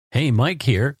Hey, Mike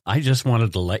here. I just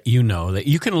wanted to let you know that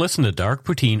you can listen to Dark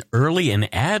Poutine early and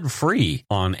ad-free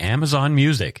on Amazon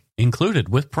Music, included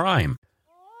with Prime.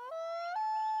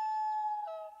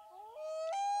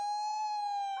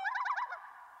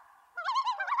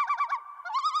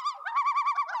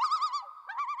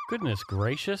 Goodness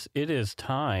gracious, it is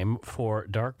time for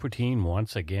Dark Poutine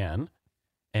once again.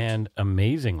 And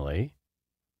amazingly,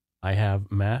 I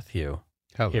have Matthew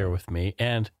here with me.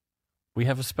 And we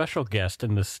have a special guest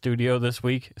in the studio this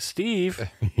week,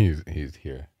 Steve. He's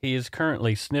here. He is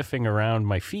currently sniffing around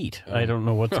my feet. I don't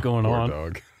know what's going Poor on.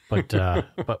 dog.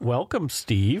 But welcome,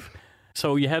 Steve.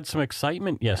 So you had some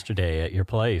excitement yesterday at your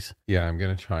place. Yeah, I'm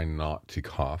going to try not to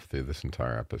cough through this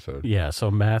entire episode. Yeah,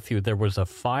 so Matthew, there was a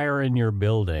fire in your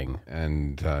building.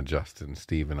 And Justin,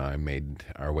 Steve, and I made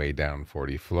our way down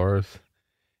 40 floors.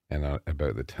 And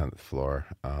about the 10th floor,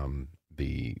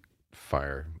 the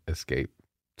fire escape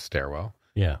stairwell,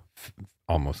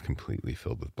 almost completely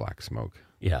filled with black smoke.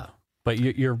 Yeah, but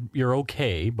you're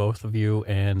okay, both of you,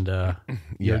 and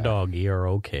your doggy are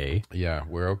okay. Yeah,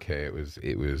 we're okay.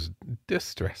 It was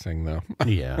distressing though.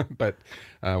 Yeah, but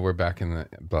we're back in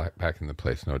the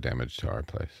place. No damage to our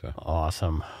place. So.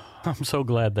 Awesome. I'm so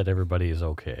glad that everybody is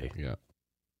okay. Yeah.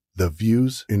 The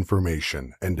views,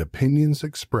 information, and opinions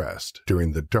expressed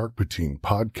during the Dark Poutine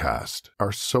podcast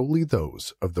are solely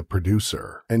those of the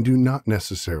producer and do not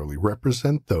necessarily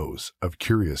represent those of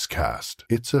Curious Cast,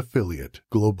 its affiliate,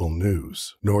 Global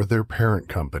News, nor their parent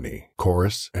company,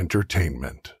 Chorus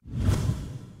Entertainment.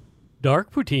 Dark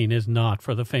Poutine is not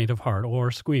for the faint of heart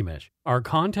or squeamish. Our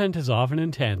content is often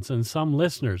intense and some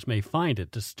listeners may find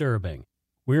it disturbing.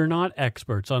 We are not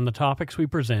experts on the topics we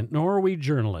present, nor are we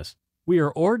journalists. We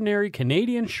are ordinary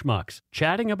Canadian schmucks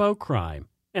chatting about crime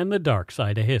and the dark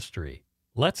side of history.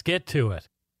 Let's get to it.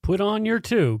 Put on your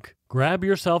toque, grab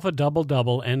yourself a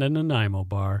double-double and a Nanaimo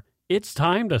bar. It's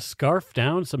time to scarf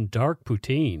down some dark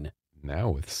poutine.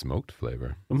 Now with smoked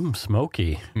flavor.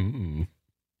 Smoky. Mm.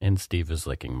 And Steve is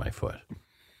licking my foot.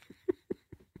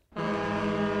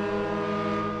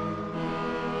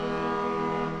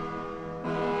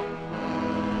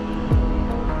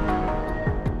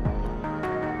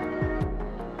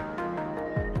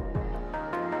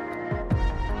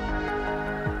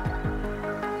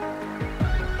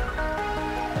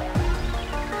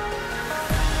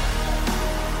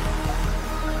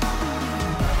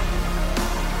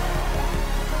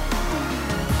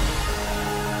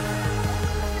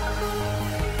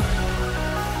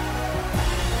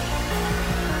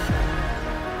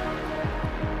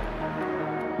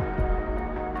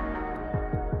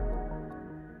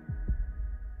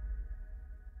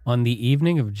 On the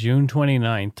evening of June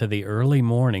 29th to the early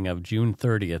morning of June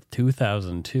 30th,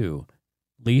 2002,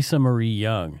 Lisa Marie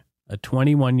Young, a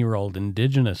 21-year-old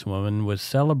Indigenous woman, was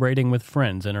celebrating with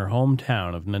friends in her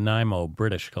hometown of Nanaimo,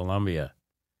 British Columbia.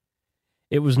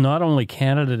 It was not only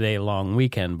Canada Day long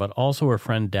weekend, but also her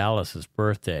friend Dallas's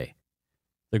birthday.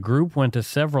 The group went to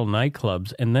several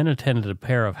nightclubs and then attended a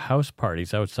pair of house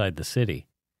parties outside the city.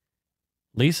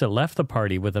 Lisa left the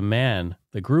party with a man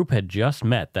the group had just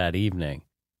met that evening.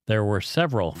 There were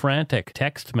several frantic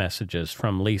text messages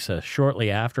from Lisa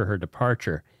shortly after her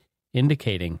departure,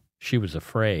 indicating she was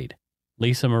afraid.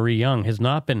 Lisa Marie Young has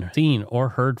not been seen or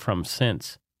heard from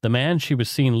since. The man she was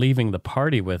seen leaving the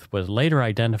party with was later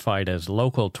identified as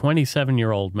local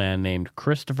 27-year-old man named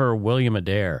Christopher William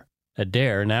Adair.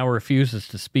 Adair now refuses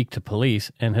to speak to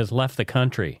police and has left the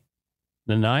country.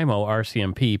 Nanaimo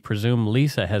RCMP presume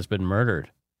Lisa has been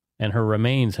murdered, and her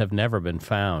remains have never been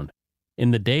found.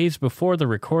 In the days before the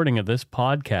recording of this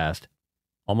podcast,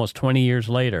 almost 20 years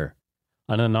later,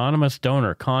 an anonymous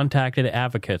donor contacted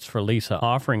advocates for Lisa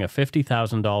offering a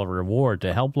 $50,000 reward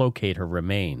to help locate her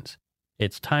remains.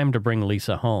 It's time to bring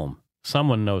Lisa home.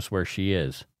 Someone knows where she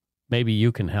is. Maybe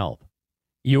you can help.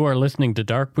 You are listening to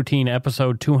Dark Poutine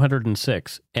episode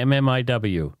 206,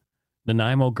 MMIW,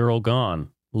 Nanaimo Girl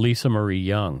Gone, Lisa Marie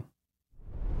Young.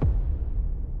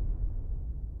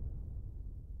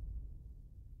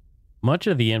 Much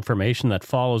of the information that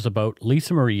follows about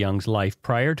Lisa Marie Young's life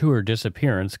prior to her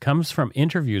disappearance comes from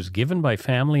interviews given by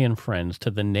family and friends to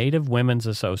the Native Women's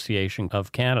Association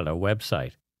of Canada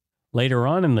website. Later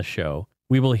on in the show,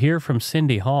 we will hear from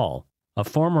Cindy Hall, a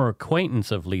former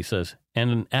acquaintance of Lisa's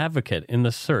and an advocate in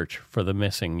the search for the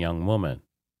missing young woman.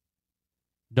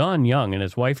 Don Young and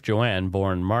his wife Joanne,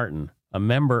 born Martin, a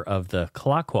member of the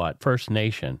Clayoquot First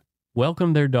Nation,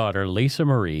 welcomed their daughter Lisa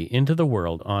Marie into the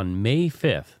world on May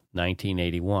 5th,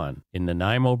 1981, in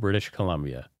Nanaimo, British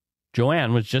Columbia.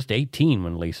 Joanne was just 18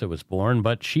 when Lisa was born,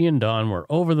 but she and Don were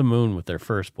over the moon with their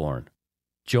firstborn.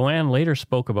 Joanne later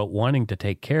spoke about wanting to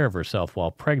take care of herself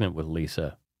while pregnant with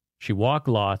Lisa. She walked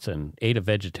lots and ate a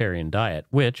vegetarian diet,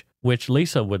 which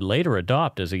Lisa would later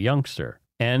adopt as a youngster,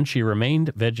 and she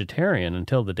remained vegetarian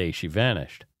until the day she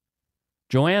vanished.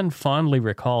 Joanne fondly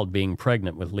recalled being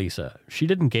pregnant with Lisa. She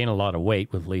didn't gain a lot of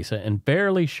weight with Lisa and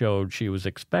barely showed she was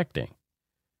expecting.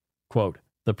 Quote,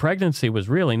 "The pregnancy was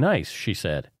really nice," she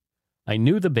said. "I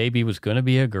knew the baby was going to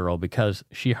be a girl because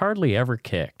she hardly ever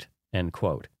kicked." End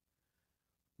quote.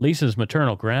 Lisa's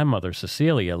maternal grandmother,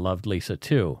 Cecilia, loved Lisa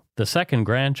too, the second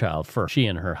grandchild for she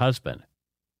and her husband.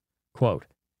 Quote,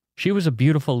 "She was a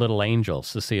beautiful little angel,"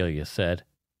 Cecilia said.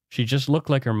 "She just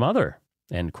looked like her mother."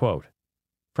 End quote.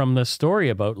 From the story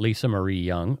about Lisa Marie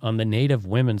Young on the Native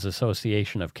Women's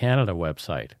Association of Canada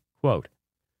website, quote,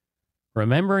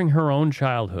 "Remembering her own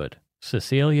childhood,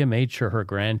 Cecilia made sure her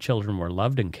grandchildren were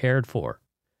loved and cared for.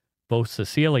 Both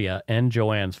Cecilia and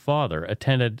Joanne's father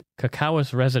attended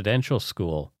Cowcasus Residential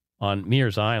School on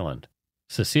Mears Island.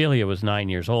 Cecilia was 9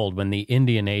 years old when the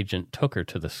Indian agent took her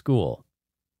to the school.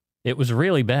 It was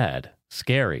really bad,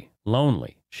 scary,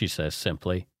 lonely," she says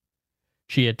simply.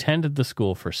 She attended the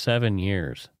school for 7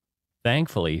 years.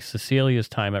 Thankfully, Cecilia's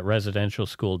time at residential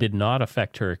school did not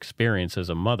affect her experience as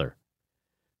a mother.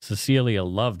 Cecilia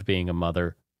loved being a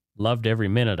mother, loved every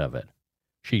minute of it.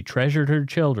 She treasured her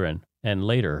children and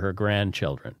later her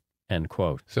grandchildren. End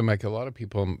quote. So, Mike, a lot of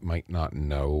people might not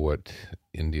know what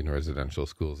Indian residential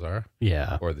schools are.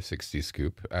 Yeah. Or the 60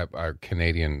 Scoop. Our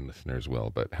Canadian listeners will,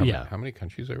 but how many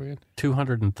countries are we in?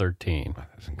 213. Oh,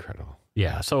 that's incredible.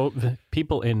 Yeah, so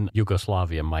people in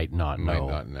Yugoslavia might not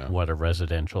know what a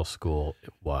residential school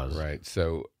was. Right.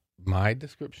 So my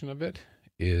description of it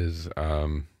is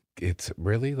it's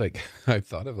really like, I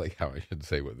thought of like how I should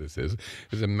say what this is.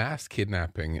 It's a mass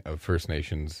kidnapping of First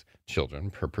Nations children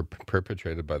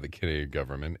perpetrated by the Canadian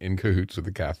government in cahoots with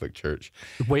the Catholic Church.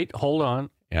 Wait, hold on.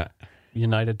 Yeah.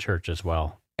 United Church as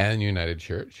well. And United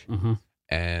Church. Mm-hmm.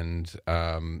 And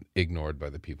ignored by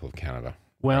the people of Canada.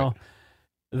 Well... Right?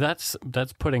 That's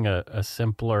putting a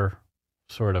simpler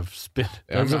sort of spin.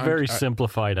 That's a very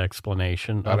simplified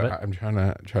explanation of it. I'm trying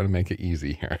to make it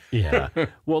easy here. Yeah.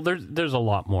 Well, there's a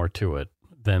lot more to it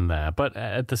than that, but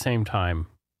at the same time,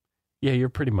 yeah, you're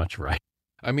pretty much right.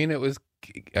 I mean, it was.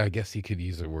 I guess you could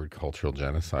use the word cultural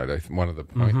genocide. One of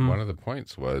the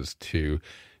points was to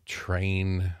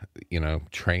train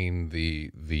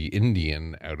the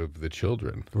Indian out of the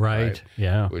children. Right.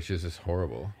 Yeah. Which is just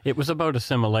horrible. It was about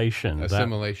assimilation.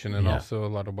 And also a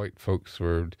lot of white folks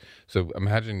were. So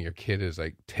imagine your kid is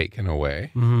like taken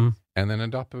away and then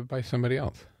adopted by somebody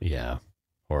else. Yeah.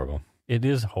 Horrible. It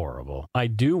is horrible. I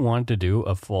do want to do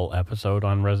a full episode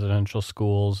on residential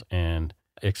schools and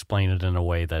explain it in a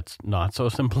way that's not so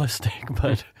simplistic,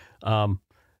 but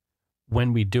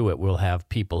when we do it, we'll have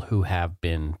people who have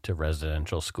been to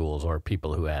residential schools or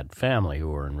people who had family who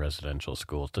were in residential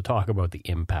schools to talk about the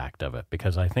impact of it,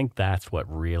 because I think that's what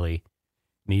really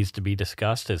needs to be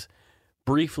discussed, is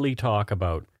briefly talk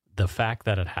about the fact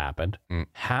that it happened,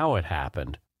 how it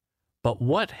happened, but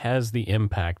what has the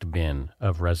impact been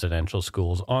of residential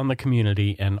schools on the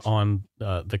community and on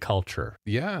the culture?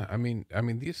 Yeah, I mean,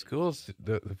 these schools,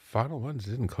 the final ones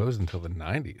didn't close until the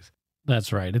 90s.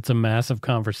 That's right. It's a massive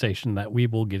conversation that we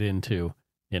will get into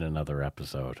in another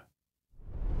episode.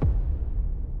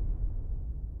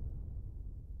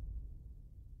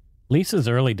 Lisa's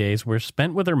early days were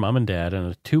spent with her mom and dad in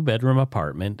a 2-bedroom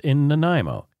apartment in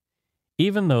Nanaimo.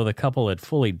 Even though the couple had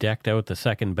fully decked out the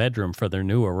second bedroom for their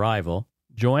new arrival,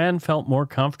 Joanne felt more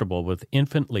comfortable with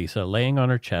infant Lisa laying on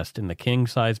her chest in the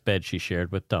king-size bed she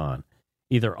shared with Don,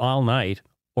 either all night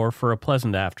or for a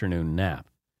pleasant afternoon nap.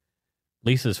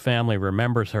 Lisa's family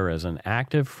remembers her as an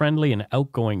active, friendly, and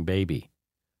outgoing baby.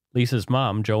 Lisa's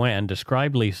mom, Joanne,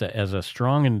 described Lisa as a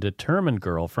strong and determined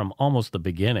girl from almost the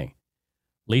beginning.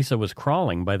 Lisa was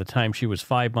crawling by the time she was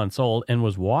 5 months old and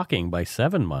was walking by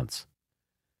 7 months.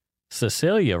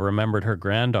 Cecilia remembered her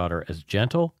granddaughter as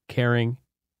gentle, caring,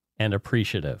 and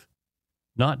appreciative,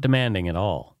 not demanding at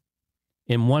all.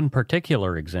 In one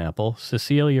particular example,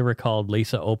 Cecilia recalled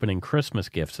Lisa opening Christmas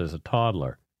gifts as a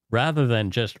toddler. Rather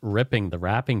than just ripping the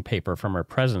wrapping paper from her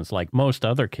presents like most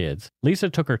other kids, Lisa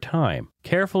took her time,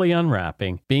 carefully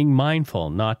unwrapping, being mindful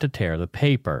not to tear the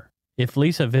paper. If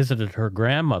Lisa visited her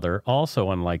grandmother,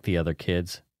 also unlike the other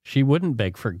kids, she wouldn't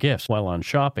beg for gifts while on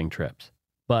shopping trips.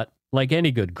 But, like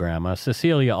any good grandma,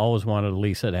 Cecilia always wanted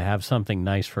Lisa to have something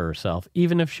nice for herself,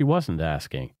 even if she wasn't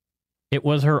asking. It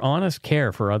was her honest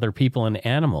care for other people and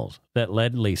animals that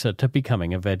led Lisa to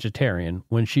becoming a vegetarian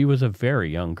when she was a very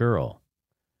young girl.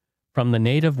 From the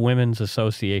Native Women's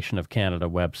Association of Canada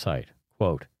website,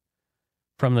 quote,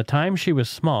 "From the time she was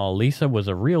small, Lisa was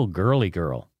a real girly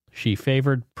girl. She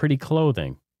favored pretty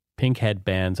clothing, pink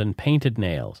headbands, and painted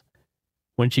nails.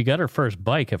 When she got her first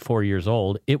bike at 4 years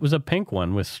old, it was a pink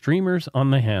one with streamers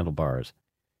on the handlebars.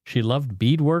 She loved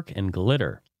beadwork and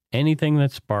glitter, anything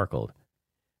that sparkled.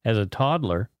 As a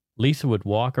toddler, Lisa would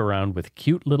walk around with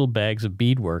cute little bags of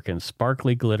beadwork and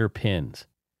sparkly glitter pins.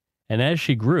 And as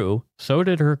she grew, so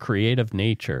did her creative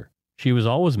nature. She was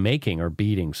always making or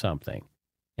beading something.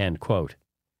 End quote.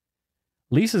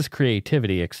 Lisa's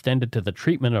creativity extended to the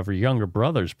treatment of her younger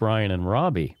brothers, Brian and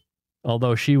Robbie.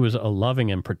 Although she was a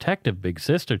loving and protective big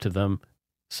sister to them,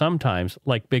 sometimes,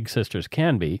 like big sisters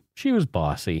can be, she was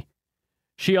bossy.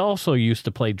 She also used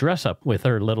to play dress-up with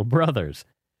her little brothers.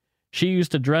 She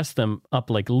used to dress them up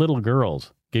like little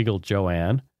girls, giggled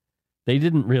Joanne. They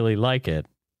didn't really like it,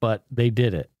 but they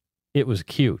did it. It was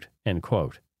cute, end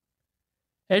quote.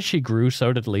 As she grew,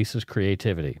 so did Lisa's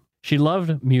creativity. She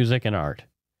loved music and art.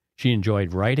 She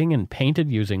enjoyed writing and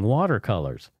painted using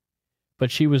watercolors.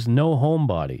 But she was no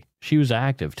homebody. She was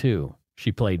active, too.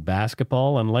 She played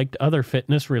basketball and liked other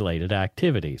fitness-related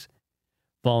activities.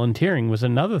 Volunteering was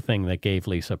another thing that gave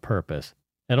Lisa purpose.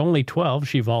 At only 12,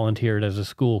 she volunteered as a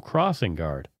school crossing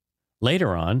guard.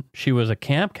 Later on, she was a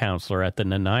camp counselor at the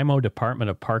Nanaimo Department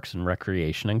of Parks and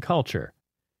Recreation and Culture.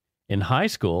 In high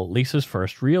school, Lisa's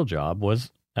first real job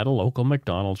was at a local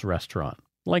McDonald's restaurant,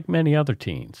 like many other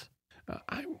teens.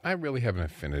 I really have an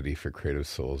affinity for creative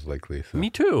souls like Lisa. Me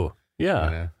too.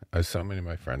 Yeah. So many of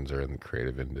my friends are in the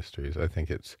creative industries. I think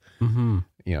it's,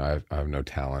 I have no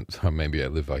talent, so maybe I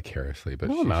live vicariously. But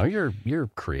you're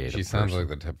creative. She sounds like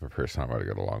the type of person I want to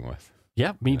get along with.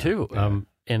 Yeah, me too. Yeah.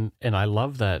 And I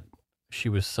love that she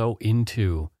was so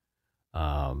into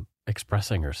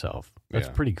expressing herself. That's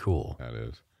pretty cool. That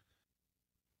is.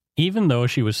 Even though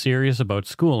she was serious about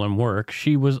school and work,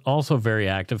 she was also very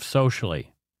active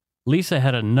socially. Lisa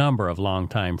had a number of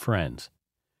longtime friends.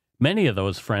 Many of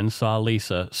those friends saw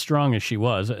Lisa, strong as she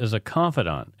was, as a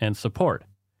confidant and support.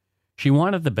 She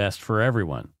wanted the best for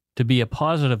everyone, to be a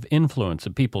positive influence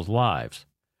in people's lives.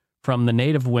 From the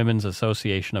Native Women's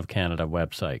Association of Canada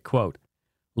website, quote,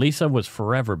 Lisa was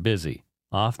forever busy,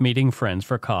 off meeting friends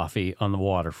for coffee on the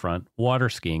waterfront, water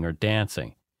skiing, or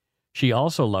dancing. She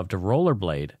also loved to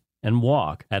rollerblade and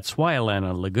walk at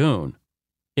Swayalana Lagoon.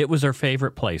 It was her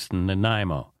favorite place in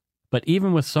Nanaimo. But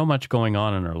even with so much going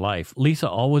on in her life, Lisa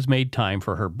always made time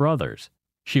for her brothers.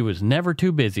 She was never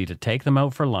too busy to take them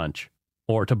out for lunch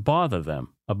or to bother them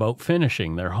about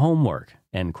finishing their homework,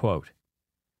 end quote.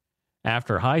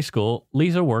 After high school,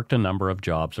 Lisa worked a number of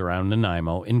jobs around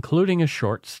Nanaimo, including a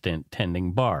short stint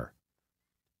tending bar.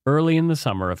 Early in the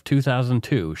summer of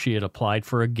 2002, she had applied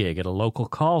for a gig at a local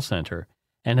call center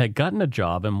and had gotten a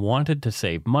job and wanted to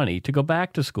save money to go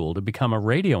back to school to become a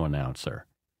radio announcer.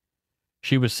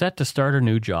 She was set to start her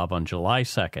new job on July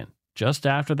 2nd, just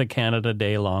after the Canada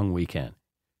Day long weekend.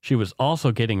 She was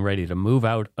also getting ready to move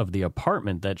out of the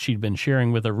apartment that she'd been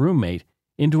sharing with a roommate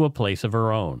into a place of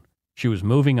her own. She was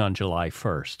moving on July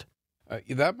 1st.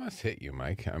 That must hit you,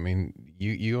 Mike. I mean,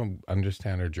 you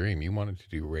understand her dream. You wanted to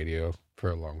do radio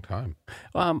for a long time.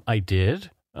 I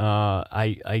did.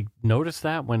 I noticed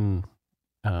that when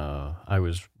I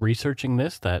was researching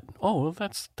this, that,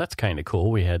 that's kind of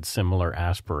cool. We had similar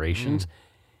aspirations.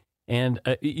 And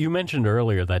you mentioned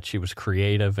earlier that she was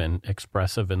creative and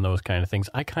expressive and those kind of things.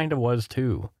 I kind of was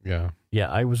too. Yeah. Yeah,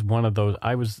 I was one of those.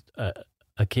 I was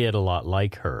a kid a lot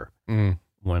like her.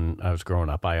 When I was growing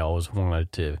up. I always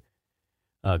wanted to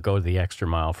go the extra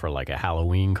mile for like a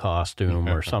Halloween costume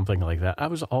or something like that. I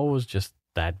was always just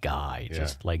that guy,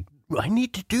 just like, I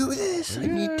need to do this. I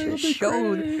need to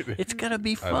show. It's going to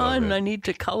be fun. I need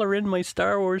to color in my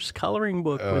Star Wars coloring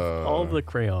book with all the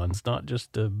crayons, not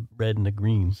just a red and a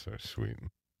green. So sweet.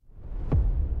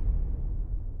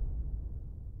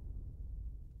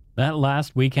 That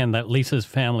last weekend that Lisa's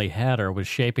family had her was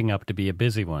shaping up to be a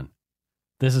busy one.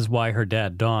 This is why her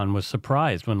dad, Don, was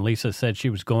surprised when Lisa said she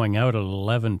was going out at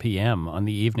 11 p.m. on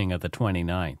the evening of the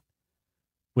 29th.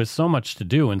 With so much to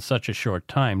do in such a short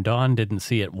time, Don didn't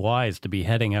see it wise to be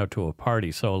heading out to a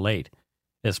party so late,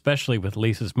 especially with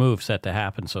Lisa's move set to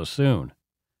happen so soon.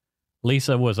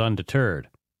 Lisa was undeterred.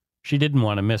 She didn't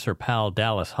want to miss her pal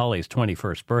Dallas Hully's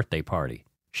 21st birthday party.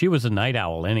 She was a night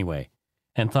owl anyway,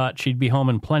 and thought she'd be home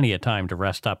in plenty of time to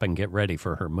rest up and get ready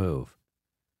for her move.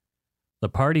 The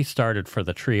party started for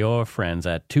the trio of friends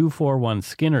at 241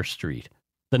 Skinner Street,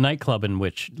 the nightclub in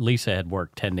which Lisa had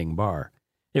worked tending bar.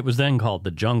 It was then called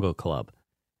the Jungle Club.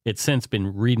 It's since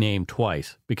been renamed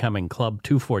twice, becoming Club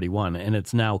 241, and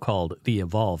it's now called the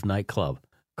Evolve Nightclub,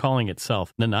 calling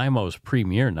itself Nanaimo's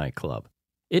premier nightclub.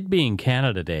 It being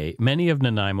Canada Day, many of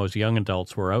Nanaimo's young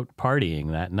adults were out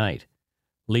partying that night.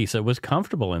 Lisa was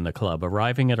comfortable in the club,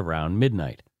 arriving at around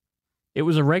midnight. It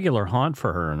was a regular haunt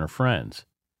for her and her friends.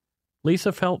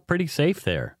 Lisa felt pretty safe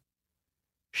there.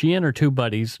 She and her two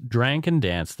buddies drank and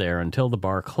danced there until the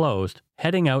bar closed,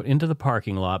 heading out into the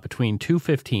parking lot between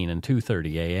 2:15 and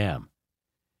 2:30 a.m.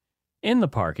 In the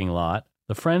parking lot,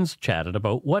 the friends chatted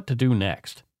about what to do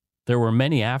next. There were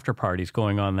many after-parties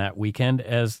going on that weekend,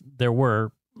 as there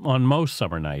were on most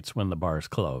summer nights when the bars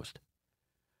closed.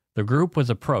 The group was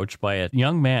approached by a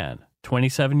young man,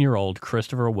 27-year-old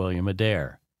Christopher William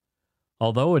Adair.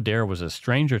 Although Adair was a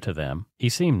stranger to them, he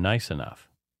seemed nice enough.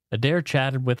 Adair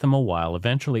chatted with them a while,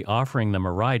 eventually offering them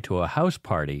a ride to a house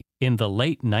party in the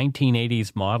late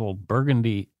 1980s model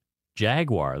burgundy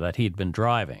Jaguar that he'd been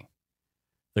driving.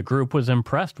 The group was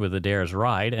impressed with Adair's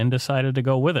ride and decided to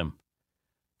go with him.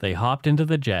 They hopped into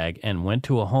the Jag and went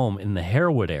to a home in the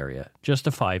Harewood area, just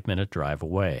a 5-minute drive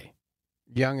away.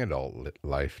 Young adult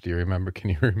life. Do you remember? Can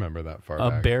you remember that far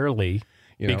back? Barely,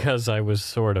 because I was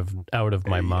sort of out of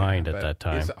my mind at that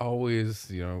time. It's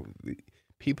always,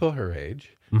 people her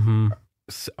age,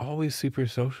 always super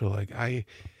social. Like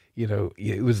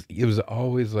it was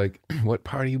always like, what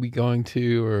party are we going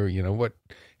to, or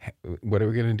what are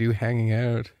we going to do hanging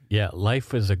out? Yeah,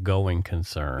 life is a going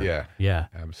concern. Yeah,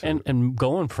 absolutely. And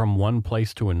going from one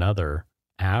place to another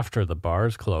after the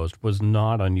bars closed was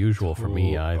not unusual for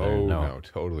me either. Oh, no,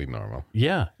 totally normal.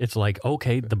 Yeah, it's like,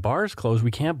 okay, the bars closed. We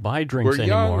can't buy drinks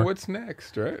anymore. We're young. What's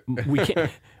next, right?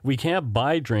 we can't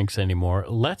buy drinks anymore.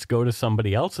 Let's go to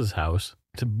somebody else's house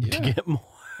to get more.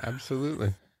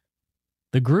 Absolutely.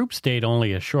 The group stayed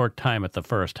only a short time at the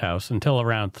first house until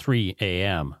around 3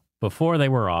 a.m. before they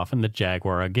were off in the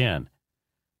Jaguar again.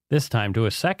 This time to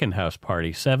a second house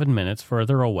party 7 minutes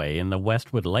further away in the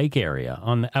Westwood Lake area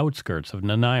on the outskirts of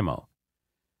Nanaimo.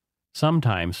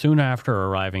 Sometime soon after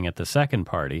arriving at the second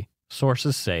party,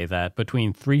 sources say that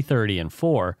between 3:30 and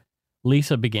 4,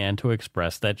 Lisa began to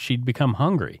express that she'd become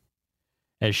hungry.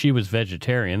 As she was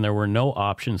vegetarian, there were no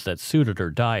options that suited her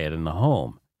diet in the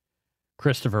home.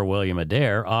 Christopher William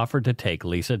Adair offered to take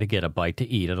Lisa to get a bite to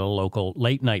eat at a local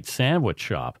late-night sandwich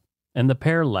shop, and the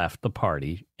pair left the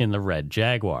party in the red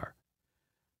Jaguar.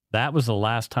 That was the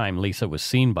last time Lisa was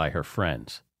seen by her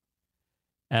friends.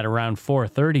 At around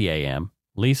 4:30 a.m.,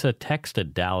 Lisa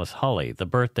texted Dallas Hulley, the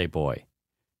birthday boy.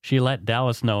 She let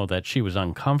Dallas know that she was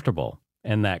uncomfortable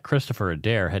and that Christopher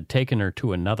Adair had taken her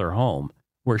to another home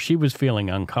where she was feeling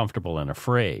uncomfortable and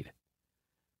afraid.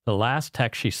 The last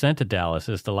text she sent to Dallas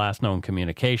is the last known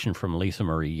communication from Lisa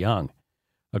Marie Young.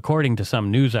 According to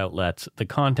some news outlets, the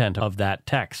content of that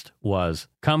text was,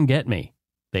 "Come get me.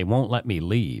 They won't let me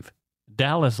leave."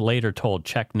 Dallas later told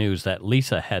Czech News that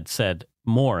Lisa had said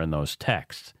more in those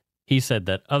texts. He said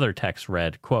that other texts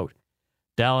read, quote,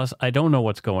 "Dallas, I don't know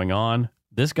what's going on.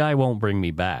 This guy won't bring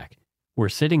me back. We're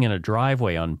sitting in a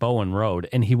driveway on Bowen Road,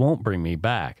 and he won't bring me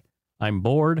back. I'm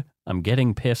bored. I'm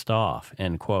getting pissed off,"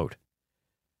 end quote.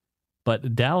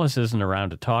 But Dallas isn't around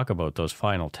to talk about those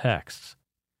final texts.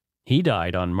 He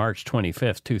died on March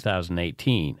 25,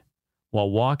 2018. While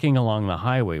walking along the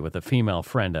highway with a female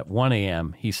friend at 1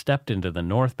 a.m., he stepped into the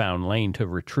northbound lane to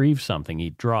retrieve something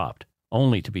he'd dropped,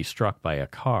 only to be struck by a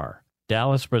car.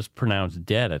 Dallas was pronounced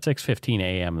dead at 6:15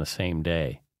 a.m. the same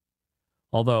day.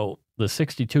 Although the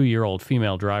 62-year-old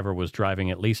female driver was driving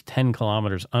at least 10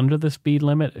 kilometers under the speed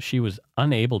limit, she was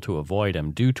unable to avoid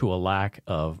him due to a lack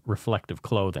of reflective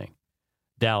clothing.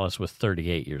 Dallas was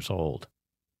 38 years old.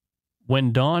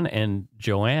 When Dawn and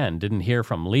Joanne didn't hear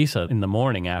from Lisa in the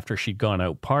morning after she'd gone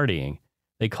out partying,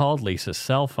 they called Lisa's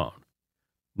cell phone.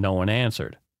 No one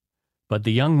answered. But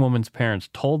the young woman's parents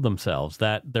told themselves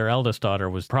that their eldest daughter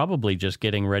was probably just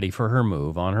getting ready for her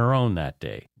move on her own that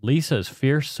day. Lisa's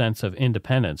fierce sense of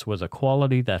independence was a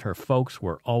quality that her folks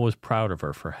were always proud of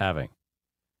her for having.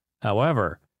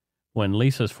 However, when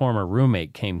Lisa's former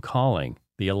roommate came calling,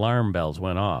 the alarm bells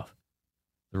went off.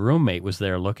 The roommate was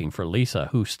there looking for Lisa,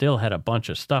 who still had a bunch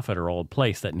of stuff at her old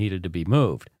place that needed to be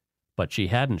moved, but she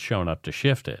hadn't shown up to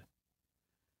shift it.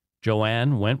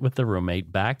 Joanne went with the roommate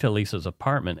back to Lisa's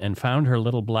apartment and found her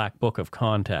little black book of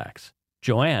contacts.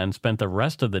 Joanne spent the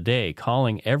rest of the day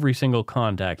calling every single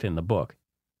contact in the book.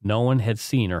 No one had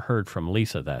seen or heard from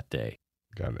Lisa that day.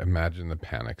 God, imagine the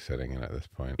panic setting in at this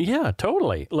point. Yeah,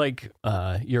 totally. Like,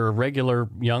 you're a regular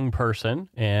young person,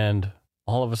 and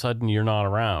all of a sudden you're not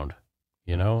around.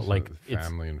 You know, so like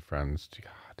family and friends.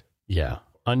 God. Yeah,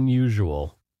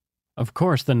 unusual. Of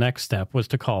course, the next step was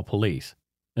to call police,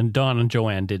 and Dawn and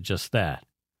Joanne did just that.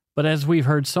 But as we've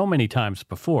heard so many times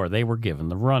before, they were given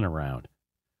the runaround.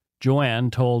 Joanne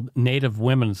told Native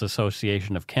Women's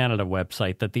Association of Canada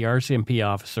website that the RCMP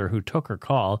officer who took her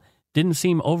call didn't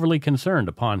seem overly concerned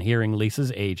upon hearing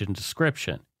Lisa's age and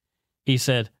description. He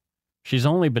said, "She's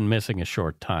only been missing a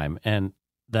short time, and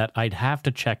that I'd have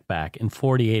to check back in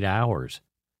 48 hours.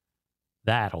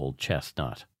 That old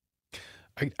chestnut.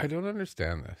 I don't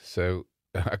understand this. So,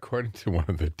 according to one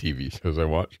of the TV shows I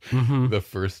watch, the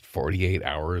first 48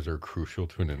 hours are crucial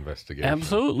to an investigation.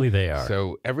 Absolutely they are.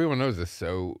 So, everyone knows this.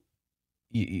 So,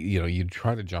 you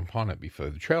try to jump on it before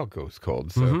the trail goes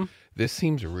cold. So, this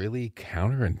seems really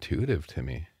counterintuitive to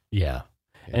me. Yeah.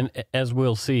 And as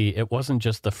we'll see, it wasn't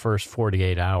just the first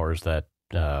 48 hours that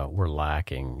were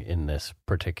lacking in this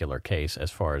particular case as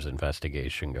far as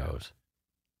investigation goes.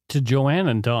 To Joanne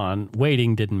and Don,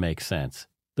 waiting didn't make sense.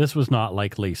 This was not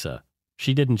like Lisa.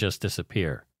 She didn't just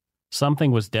disappear.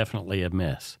 Something was definitely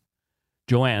amiss.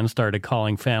 Joanne started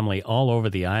calling family all over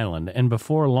the island, and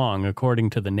before long, according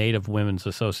to the Native Women's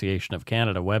Association of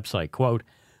Canada website, quote,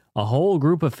 a whole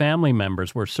group of family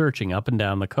members were searching up and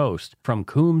down the coast, from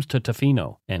Coombs to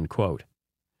Tofino, end quote.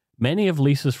 Many of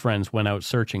Lisa's friends went out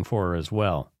searching for her as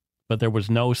well, but there was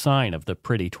no sign of the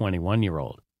pretty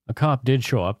 21-year-old. A cop did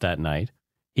show up that night.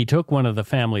 He took one of the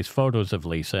family's photos of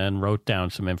Lisa and wrote down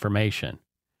some information.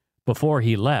 Before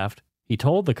he left, he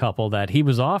told the couple that he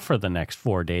was off for the next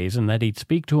 4 days and that he'd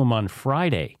speak to him on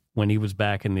Friday when he was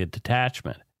back in the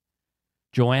detachment.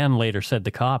 Joanne later said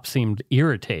the cop seemed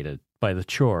irritated by the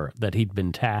chore that he'd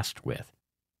been tasked with.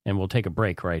 And we'll take a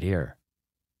break right here.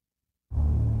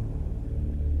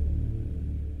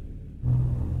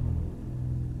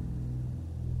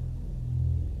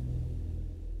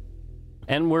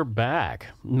 And we're back.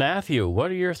 Matthew,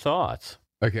 what are your thoughts?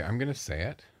 Okay, I'm going to say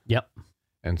it. Yep.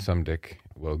 And some dick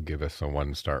will give us a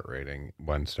 1-star rating,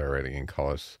 and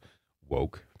call us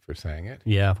woke for saying it.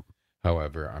 Yeah.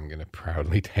 However, I'm going to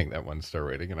proudly take that 1-star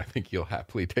rating, and I think you'll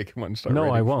happily take a 1-star rating.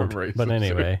 No, I won't. But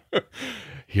anyway.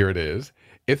 Here it is.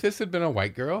 If this had been a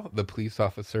white girl, the police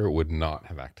officer would not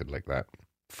have acted like that.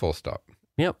 Full stop.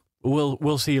 Yep.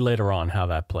 We'll see later on how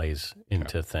that plays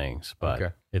into things,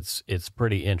 but it's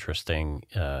pretty interesting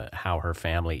how her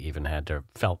family even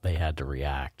felt they had to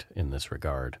react in this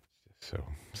regard. So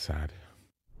sad.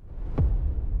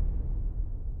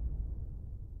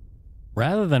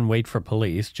 Rather than wait for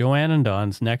police, Joanne and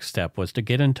Don's next step was to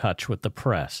get in touch with the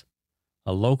press.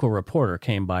 A local reporter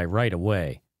came by right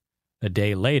away. A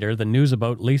day later, the news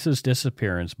about Lisa's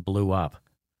disappearance blew up.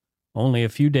 Only a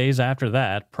few days after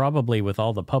that, probably with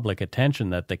all the public attention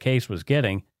that the case was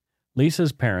getting,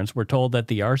 Lisa's parents were told that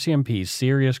the RCMP's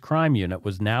Serious Crime Unit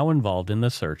was now involved in the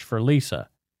search for Lisa.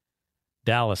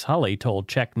 Dallas Hulley told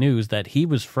Czech News that he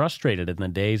was frustrated in the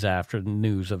days after the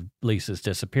news of Lisa's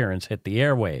disappearance hit the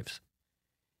airwaves.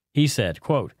 He said,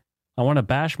 quote, I want to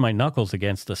bash my knuckles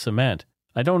against the cement.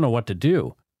 I don't know what to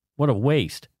do. What a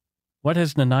waste. What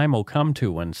has Nanaimo come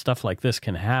to when stuff like this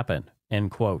can happen?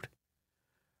 End quote.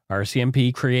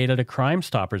 RCMP created a Crime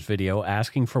Stoppers video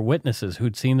asking for witnesses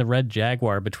who'd seen the red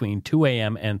Jaguar between 2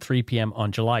 a.m. and 3 p.m.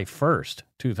 on July 1st,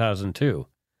 2002,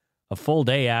 a full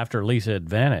day after Lisa had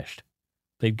vanished.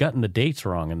 They'd gotten the dates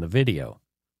wrong in the video,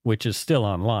 which is still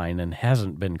online and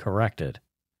hasn't been corrected.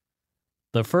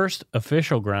 The first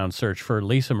official ground search for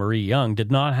Lisa Marie Young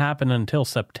did not happen until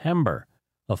September,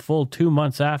 a full 2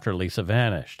 months after Lisa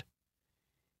vanished.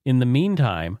 In the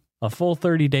meantime, a full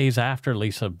 30 days after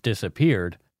Lisa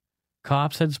disappeared,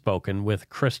 cops had spoken with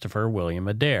Christopher William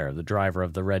Adair, the driver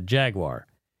of the red Jaguar.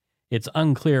 It's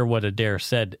unclear what Adair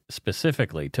said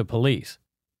specifically to police.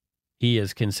 He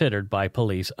is considered by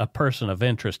police a person of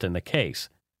interest in the case,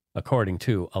 according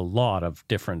to a lot of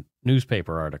different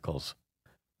newspaper articles.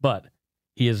 But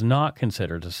he is not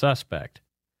considered a suspect.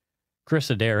 Chris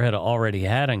Adair had already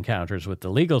had encounters with the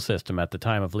legal system at the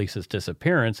time of Lisa's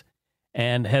disappearance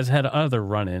and has had other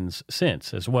run-ins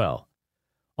since as well.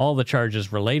 All the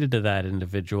charges related to that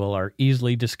individual are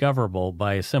easily discoverable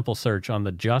by a simple search on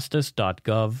the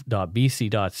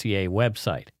justice.gov.bc.ca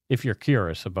website, if you're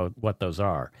curious about what those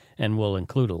are, and we'll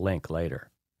include a link later.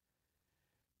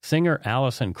 Singer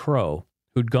Alison Crow,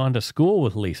 who'd gone to school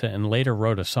with Lisa and later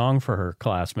wrote a song for her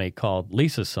classmate called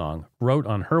Lisa's Song, wrote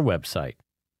on her website,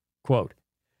 quote,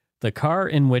 the car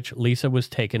in which Lisa was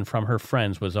taken from her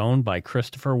friends was owned by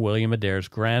Christopher William Adair's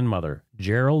grandmother,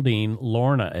 Geraldine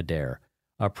Lorna Adair,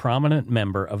 a prominent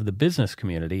member of the business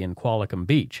community in Qualicum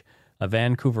Beach, a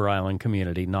Vancouver Island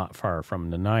community not far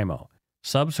from Nanaimo,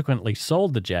 subsequently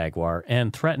sold the Jaguar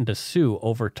and threatened to sue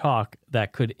over talk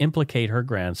that could implicate her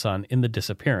grandson in the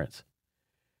disappearance.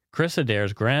 Chris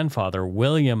Adair's grandfather,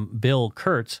 William Bill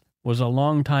Kurtz, was a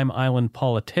longtime island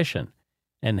politician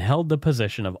and held the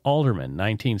position of alderman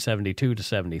 1972 to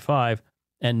 75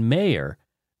 and mayor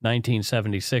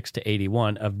 1976 to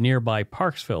 81 of nearby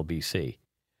Parksville, BC.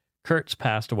 Kurtz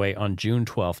passed away on June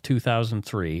 12,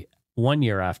 2003, 1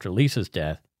 year after Lisa's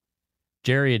death,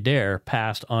 Jerry Adair,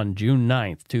 passed on June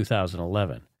 9th,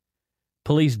 2011.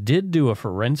 Police did do a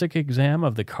forensic exam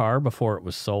of the car before it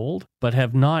was sold, but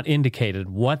have not indicated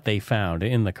what they found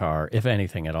in the car, if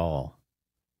anything at all.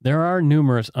 There are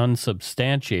numerous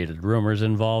unsubstantiated rumors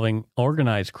involving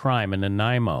organized crime in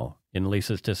Nanaimo in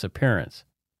Lisa's disappearance.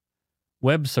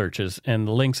 Web searches and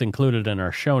the links included in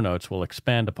our show notes will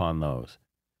expand upon those.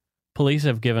 Police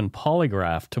have given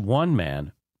polygraph to one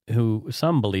man who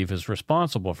some believe is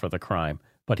responsible for the crime,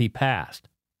 but he passed.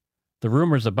 The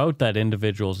rumors about that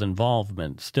individual's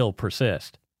involvement still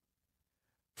persist.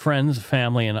 Friends,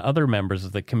 family, and other members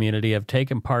of the community have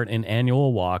taken part in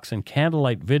annual walks and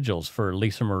candlelight vigils for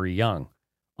Lisa Marie Young,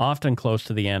 often close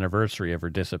to the anniversary of her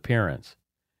disappearance.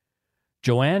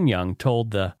 Joanne Young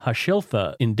told the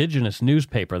Hashiltha Indigenous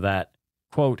newspaper that,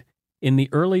 quote, "In the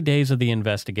early days of the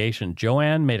investigation,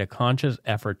 Joanne made a conscious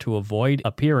effort to avoid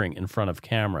appearing in front of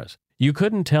cameras. You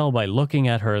couldn't tell by looking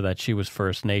at her that she was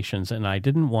First Nations, and I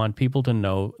didn't want people to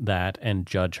know that and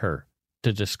judge her,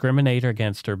 to discriminate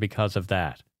against her because of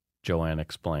that," Joanne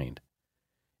explained.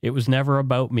 "It was never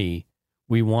about me.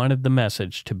 We wanted the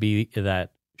message to be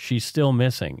that she's still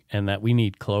missing and that we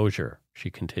need closure," she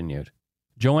continued.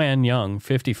 Joanne Young,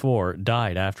 54,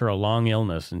 died after a long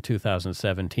illness in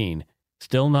 2017,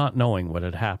 still not knowing what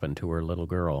had happened to her little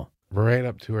girl. Right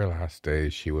up to her last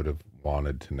days, she would have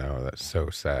wanted to know. That's so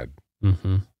sad.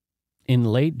 Mm-hmm. In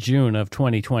late June of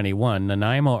 2021,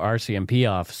 Nanaimo RCMP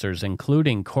officers,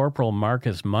 including Corporal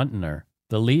Marcus Muntner,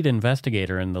 the lead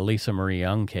investigator in the Lisa Marie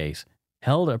Young case,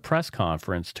 held a press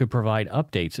conference to provide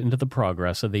updates into the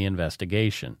progress of the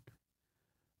investigation.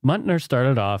 Muntner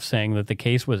started off saying that the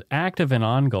case was active and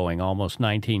ongoing almost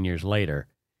 19 years later.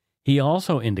 He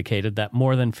also indicated that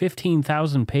more than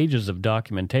 15,000 pages of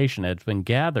documentation had been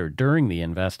gathered during the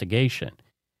investigation.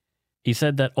 He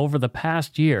said that over the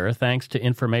past year, thanks to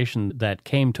information that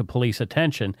came to police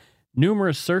attention,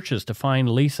 numerous searches to find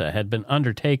Lisa had been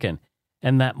undertaken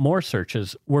and that more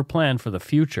searches were planned for the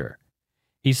future.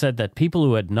 He said that people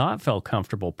who had not felt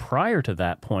comfortable prior to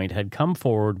that point had come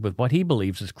forward with what he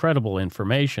believes is credible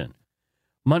information.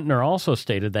 Muntner also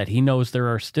stated that he knows there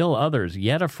are still others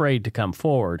yet afraid to come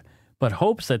forward, but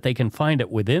hopes that they can find it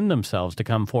within themselves to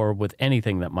come forward with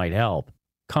anything that might help.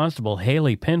 Constable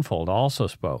Haley Pinfold also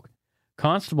spoke.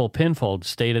 Constable Pinfold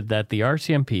stated that the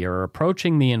RCMP are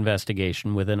approaching the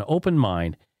investigation with an open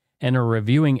mind and are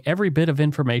reviewing every bit of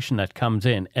information that comes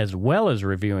in, as well as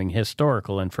reviewing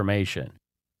historical information.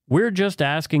 "We're just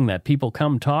asking that people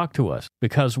come talk to us,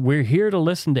 because we're here to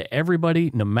listen to everybody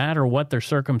no matter what their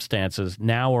circumstances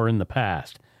now or in the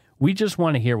past. We just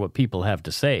want to hear what people have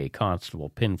to say," Constable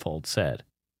Pinfold said.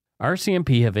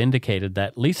 RCMP have indicated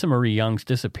that Lisa Marie Young's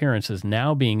disappearance is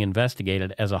now being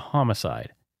investigated as a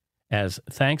homicide, as,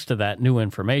 thanks to that new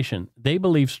information, they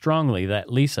believe strongly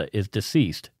that Lisa is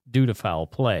deceased due to foul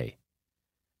play.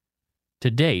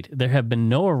 To date, there have been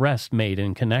no arrests made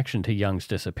in connection to Young's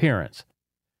disappearance.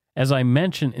 As I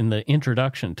mentioned in the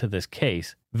introduction to this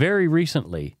case, very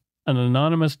recently, an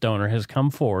anonymous donor has come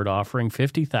forward offering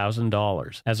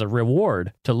 $50,000 as a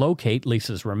reward to locate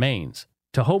Lisa's remains,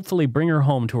 to hopefully bring her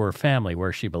home to her family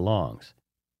where she belongs.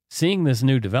 Seeing this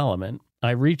new development,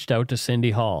 I reached out to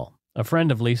Cindy Hall, a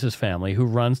friend of Lisa's family who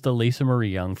runs the Lisa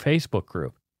Marie Young Facebook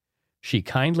group. She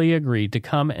kindly agreed to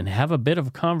come and have a bit of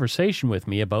a conversation with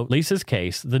me about Lisa's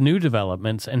case, the new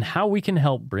developments, and how we can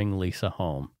help bring Lisa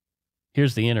home.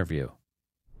 Here's the interview.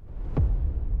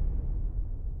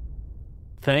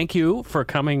 Thank you for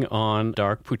coming on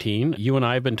Dark Poutine. You and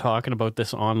I have been talking about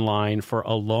this online for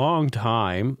a long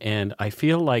time, and I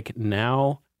feel like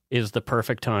now is the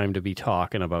perfect time to be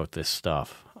talking about this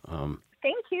stuff.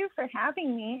 Thank you for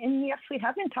having me. And yes, we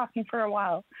have been talking for a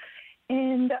while.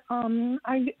 And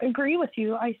I agree with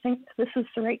you. I think this is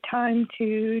the right time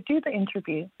to do the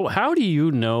interview. Well, how do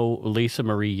you know Lisa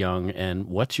Marie Young, and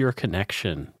what's your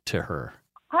connection to her?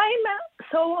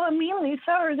 Me and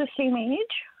Lisa are the same age.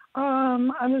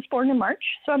 I was born in March,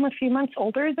 so I'm a few months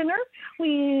older than her.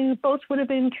 We both would have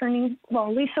been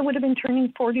Lisa would have been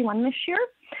turning 41 this year.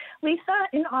 Lisa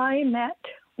and I met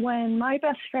when my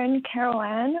best friend Carol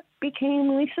Ann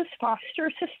became Lisa's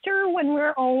foster sister when we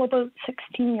were all about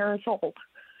 16 years old.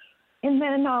 And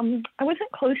then I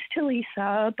wasn't close to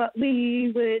Lisa, but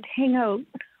we would hang out,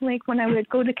 like when I would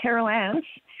go to Carol Ann's.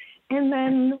 And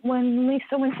then when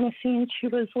Lisa went missing, she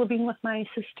was living with my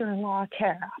sister-in-law,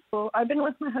 Tara. So I've been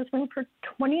with my husband for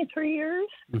 23 years.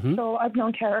 Mm-hmm. So I've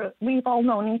known Tara. We've all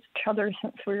known each other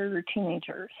since we were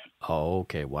teenagers. Oh,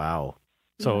 okay. Wow.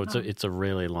 So it's a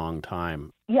really long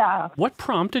time. Yeah. What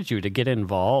prompted you to get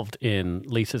involved in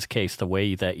Lisa's case the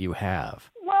way that you have?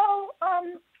 Well, I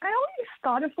always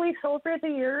thought of Lisa over the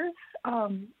years.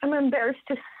 I'm embarrassed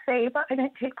to say, but I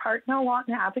didn't take part in a lot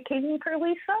in advocating for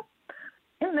Lisa.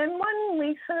 And then when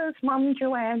Lisa's mom,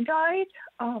 Joanne, died,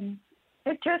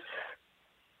 it just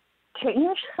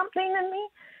changed something in me.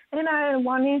 And I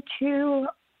wanted to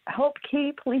help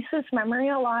keep Lisa's memory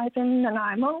alive in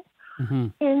Nanaimo. Mm-hmm.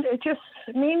 And it just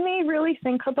made me really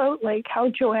think about like how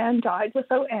Joanne died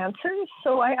without answers.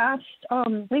 So I asked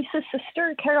Lisa's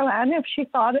sister, Carol Ann, if she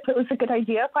thought it was a good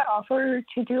idea if I offered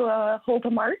to hold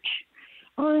a march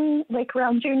on like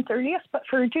around June 30th, but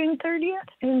for June 30th.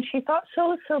 And she thought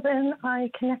so. So then I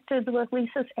connected with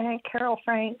Lisa's aunt, Carol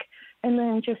Frank, and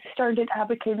then just started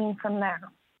advocating from there.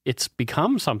 It's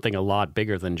become something a lot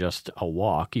bigger than just a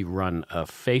walk. You run a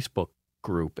Facebook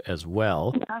group as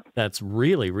well. Yeah. That's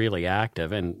really, really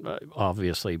active. And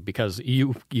obviously, because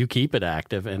you keep it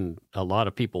active and a lot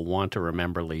of people want to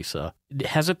remember Lisa.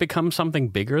 Has it become something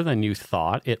bigger than you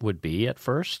thought it would be at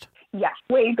first? Yes,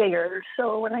 way bigger.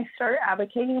 So when I started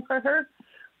advocating for her,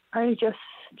 I just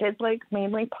did like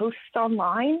mainly posts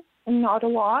online, not a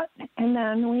lot. And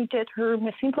then we did her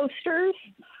missing posters.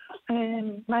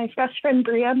 And my best friend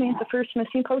Bria made the first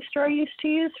missing poster I used to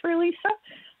use for Lisa.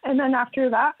 And then after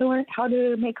that, I learned how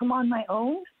to make them on my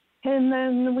own. And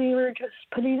then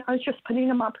I was just putting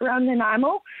them up around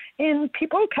Nanaimo. And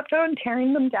people kept on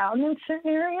tearing them down in certain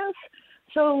areas.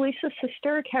 So Lisa's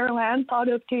sister, Carol Ann, thought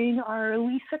of doing our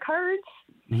Lisa cards.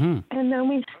 Mm-hmm. And then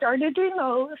we started doing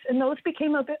those, and those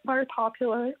became a bit more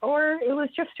popular. Or it was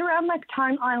just around the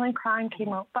time Island Crime came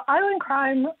out. But Island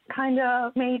Crime kind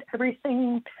of made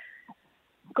everything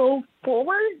go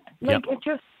forward. Like It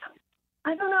just,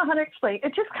 I don't know how to explain.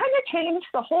 It just kind of changed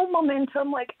the whole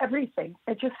momentum, like everything.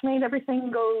 It just made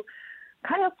everything go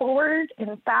kind of forward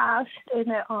and fast. And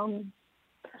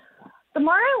the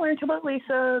more I learned about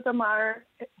Lisa, the more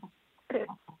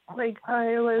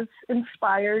I was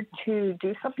inspired to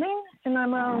do something. And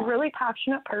I'm a really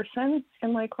passionate person.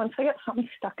 And like once I get something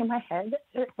stuck in my head,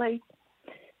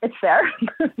 it's there.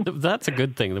 That's a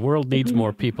good thing. The world needs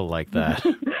more people like that.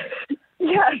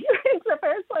 Yeah,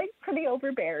 it's like pretty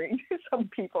overbearing to some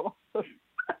people.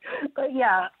 But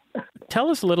yeah. Tell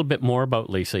us a little bit more about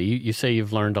Lisa. You say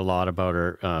you've learned a lot about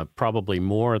her, probably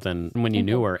more than when you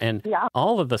knew her. And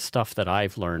all of the stuff that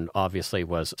I've learned, obviously,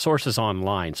 was sources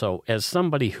online. So as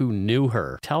somebody who knew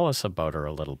her, tell us about her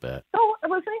a little bit. So I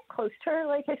wasn't close to her,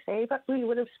 like I say, but we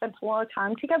would have spent a lot of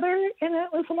time together. And it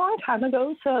was a long time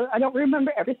ago, so I don't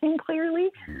remember everything clearly.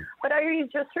 But I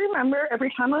just remember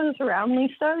every time I was around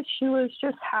Lisa, she was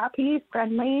just happy,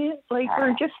 friendly, like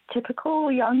we're just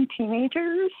typical young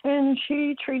teenagers. And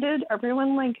she treated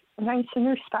everyone like nice and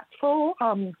respectful.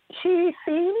 She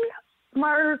seemed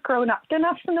more grown up than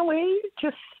us in a way,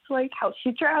 just like how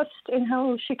she dressed and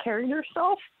how she carried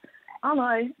herself.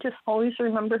 I just always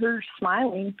remember her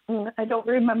smiling. And I don't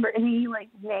remember any like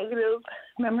negative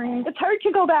memories. It's hard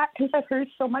to go back because I've heard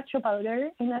so much about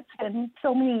her, and it's been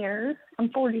so many years.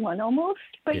 I'm 41 almost.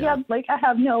 But yeah, like I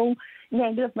have no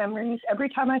negative memories. Every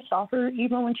time I saw her,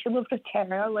 even when she lived with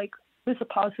Tara, like it was a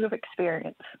positive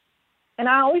experience. And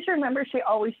I always remember she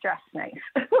always dressed nice.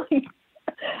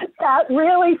 That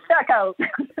really stuck out.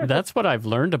 That's what I've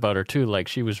learned about her, too. Like,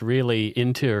 she was really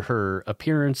into her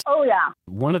appearance. Oh, yeah.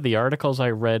 One of the articles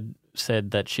I read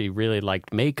said that she really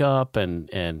liked makeup and...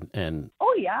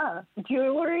 Oh, yeah.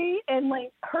 Jewelry and,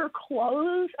 like, her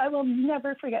clothes. I will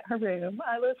never forget her room.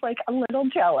 I was, like, a little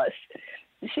jealous.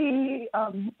 She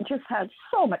just had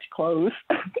so much clothes.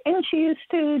 And she used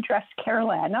to dress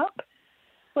Carol Ann up.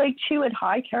 Like, she would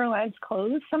hide Carol Ann's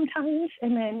clothes sometimes,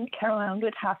 and then Carol Ann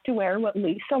would have to wear what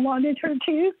Lisa wanted her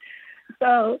to.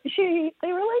 So they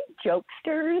were like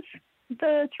jokesters,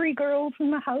 the three girls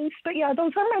in the house. But yeah,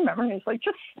 those are my memories, like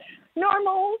just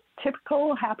normal,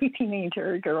 typical, happy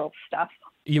teenager girl stuff.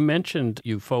 You mentioned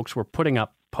you folks were putting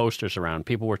up posters around.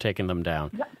 People were taking them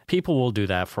down. Yeah. People will do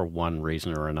that for one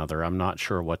reason or another. I'm not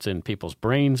sure what's in people's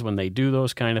brains when they do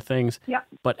those kind of things. Yeah.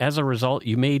 But as a result,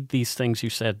 you made these things, you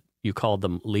said, you called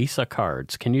them Lisa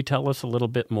cards. Can you tell us a little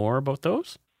bit more about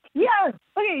those? Yeah.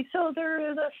 Okay, so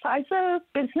they're the size of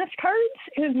business cards,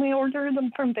 and we order them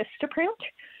from Vistaprint.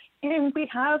 And we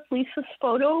have Lisa's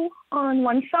photo on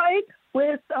one side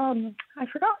with, I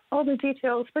forgot all the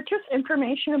details, but just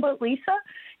information about Lisa,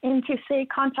 and to say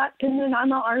contact in the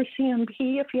Nanaimo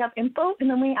RCMP if you have info. And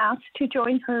then we ask to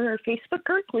join her Facebook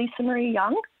group, Lisa Marie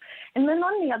Young. And then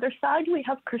on the other side, we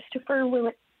have Christopher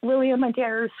William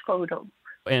Adair's photo.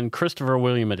 And Christopher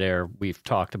William Adair, we've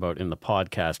talked about in the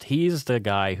podcast. He's the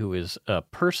guy who is a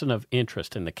person of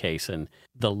interest in the case and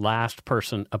the last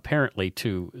person apparently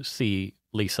to see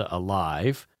Lisa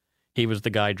alive. He was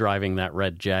the guy driving that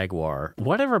red Jaguar.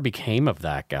 Whatever became of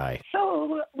that guy?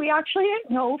 So we actually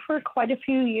didn't know for quite a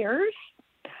few years.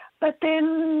 But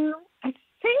then I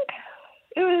think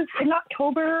it was in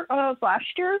October of last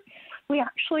year, we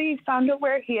actually found out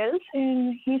where he is,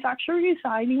 and he's actually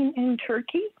residing in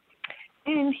Turkey,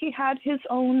 and he had his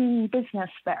own business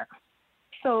there.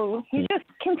 So he just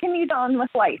continued on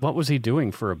with life. What was he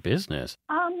doing for a business?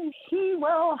 He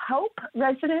will help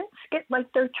residents get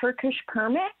like their Turkish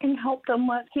permit and help them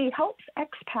with, he helps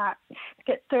expats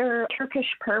get their Turkish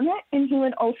permit, and he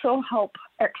would also help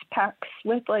expats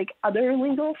with like other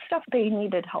legal stuff they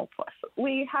needed help with.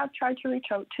 We have tried to reach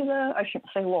out to I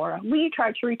shouldn't say Laura, we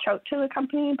tried to reach out to the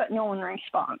company, but no one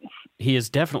responds. He is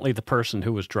definitely the person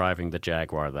who was driving the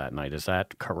Jaguar that night. Is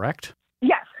that correct?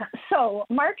 Yes. So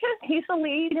Marcus, he's the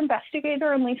lead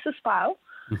investigator in Lisa's file.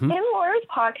 Mm-hmm. In Laura's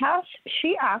podcast,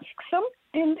 she asks him,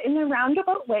 and in a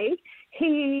roundabout way,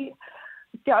 he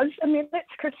does admit it's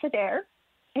Chris Adair,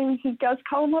 and he does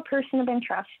call him a person of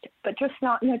interest, but just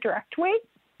not in a direct way.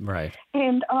 Right.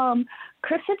 And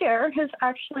Chris Adair has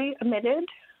actually admitted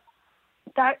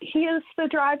that he is the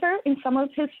driver, and some of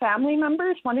his family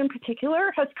members, one in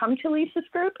particular, has come to Lisa's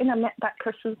group and admit that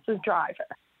Chris is the driver.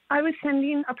 I was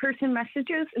sending a person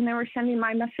messages, and they were sending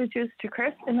my messages to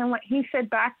Chris, and then what he said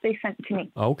back, they sent to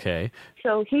me. Okay.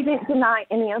 So he didn't deny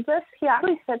any of this. He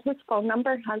actually said his phone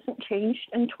number hasn't changed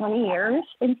in 20 years,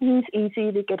 and he's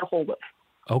easy to get a hold of.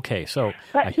 Okay, so...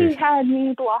 But he had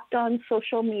me blocked on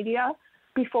social media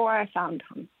before I found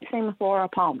him. Same with Laura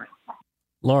Palmer.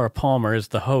 Laura Palmer is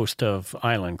the host of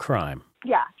Island Crime.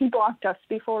 Yeah, he blocked us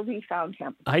before we found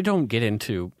him. I don't get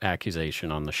into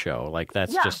accusation on the show. Like,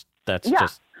 that's just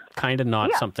kind of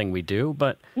not something we do.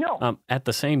 But at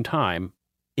the same time,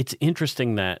 it's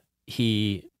interesting that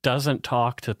he doesn't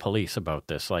talk to police about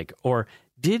this. Like, or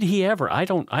did he ever? I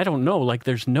don't know. Like,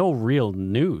 there's no real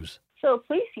news. So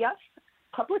police, yes.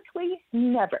 Publicly,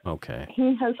 never. Okay.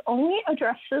 He has only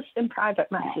addressed this in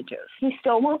private messages. He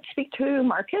still won't speak to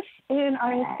Marcus, and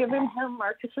I have given him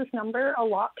Marcus's number a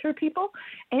lot through people.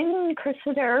 And Chris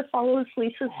Adair follows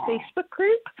Lisa's Facebook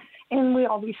group, and we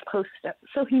always post it,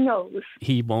 so he knows.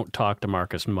 He won't talk to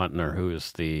Marcus Muntner, who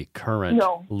is the current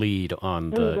lead on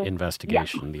the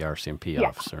investigation, the RCMP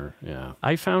officer. Yeah.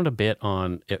 I found a bit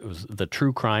on, it was the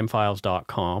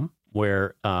truecrimefiles.com,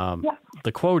 where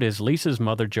the quote is, Lisa's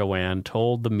mother, Joanne,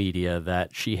 told the media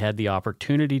that she had the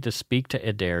opportunity to speak to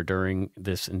Adair during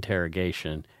this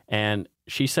interrogation. And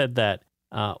she said that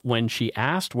when she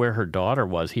asked where her daughter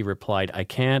was, he replied, I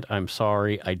can't, I'm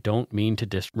sorry, I don't mean to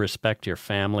disrespect your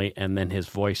family. And then his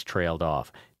voice trailed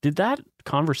off. Did that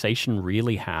conversation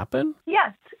really happen?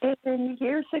 Yes. And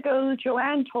years ago,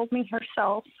 Joanne told me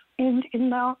herself. And in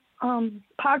the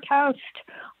podcast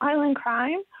Island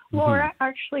Crime, Laura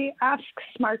actually asks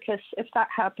Marcus if that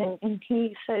happened, and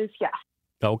he says yes.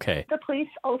 Okay. The police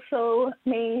also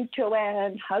made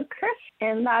Joanne hug Chris,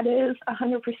 and that is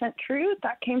 100% true.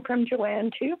 That came from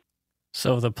Joanne, too.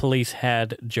 So the police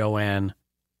had Joanne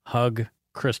hug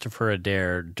Christopher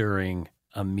Adair during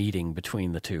a meeting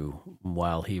between the two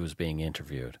while he was being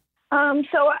interviewed.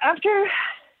 So after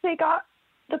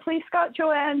the police got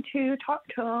Joanne to talk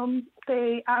to him,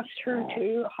 they asked her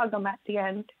to hug him at the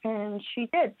end, and she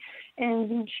did.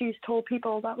 And she's told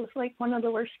people that was like one of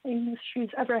the worst things she's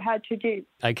ever had to do.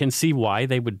 I can see why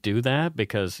they would do that,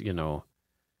 because, you know,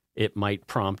 it might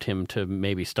prompt him to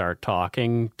maybe start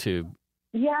talking to...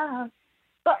 Yeah,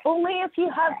 but only if you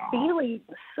have feelings.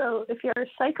 So if you're a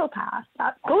psychopath,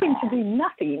 that's going to do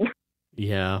nothing.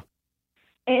 Yeah.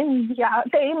 And yeah,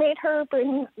 they made her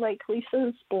bring like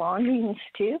Lisa's belongings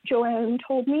too. Joanne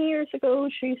told me years ago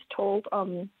she's told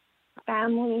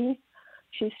family,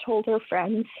 she's told her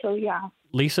friends. So yeah.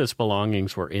 Lisa's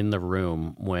belongings were in the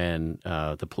room when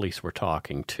the police were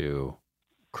talking to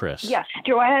Chris. Yes,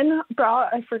 Joanne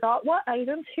brought, I forgot what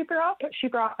items she brought, but she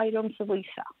brought items of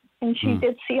Lisa. And she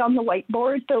did see on the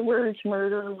whiteboard the words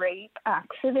murder, rape,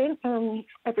 accident, and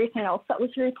everything else that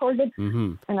was reported.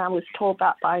 Mm-hmm. And I was told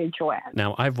that by Joanne.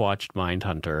 Now, I've watched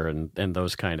Mindhunter and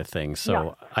those kind of things,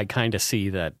 so I kind of see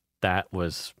that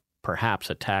was perhaps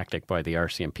a tactic by the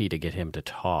RCMP to get him to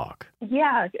talk.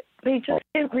 Yeah, they just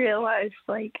didn't realize,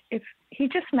 like, if he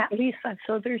just met Lisa,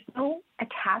 so there's no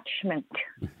attachment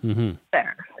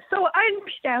there. So I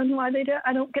understand why they did.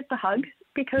 I don't get the hug.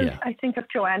 Because I think if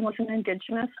Joanne wasn't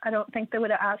Indigenous, I don't think they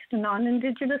would have asked a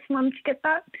non-Indigenous mom to get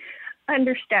that. I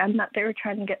understand that they were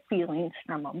trying to get feelings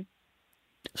from him.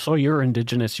 So you're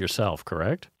Indigenous yourself,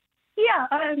 correct? Yeah,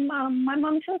 I'm. My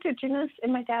mom's Indigenous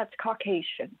and my dad's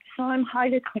Caucasian, so I'm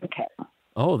Haida Tlingit.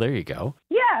 Oh, there you go.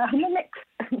 Yeah, I'm a mix.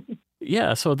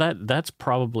 Yeah, so that's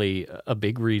probably a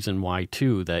big reason why,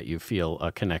 too, that you feel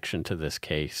a connection to this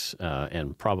case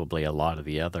and probably a lot of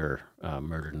the other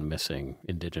murdered and missing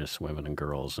Indigenous women and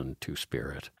girls and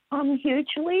Two-Spirit.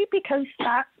 Hugely, because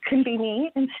that can be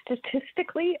me. And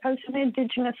statistically, as an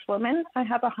Indigenous woman, I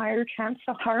have a higher chance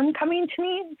of harm coming to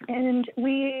me. And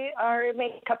we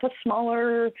make up a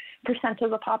smaller percent of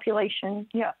the population.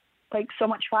 Yeah, like so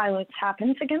much violence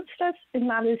happens against us, and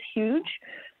that is huge.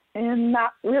 And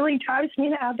that really drives me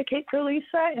to advocate for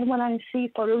Lisa. And when I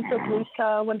see photos of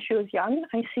Lisa when she was young,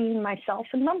 I see myself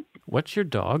in them. What's your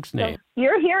dog's name? So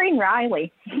you're hearing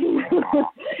Riley.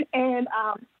 And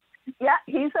yeah,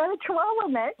 he's a Chihuahua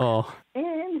mix. Oh.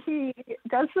 And he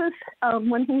does this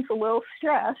when he's a little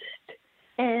stressed.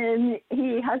 And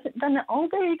he hasn't done it all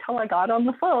day till I got on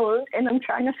the phone, and I'm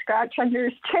trying to scratch under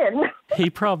his chin. He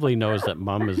probably knows that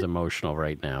Mom is emotional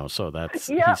right now, so that's...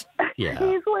 Yeah.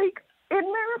 He's like... And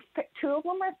two of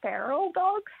them are feral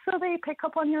dogs, so they pick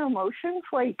up on your emotions.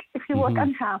 Like, if you look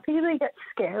unhappy, they get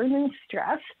scared and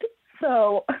stressed.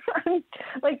 So I'm,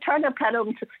 like, trying to pet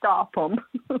them to stop them.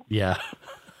 Yeah.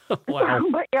 Wow.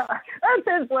 But, yeah,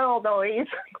 that's his little noise.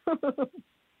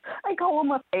 I call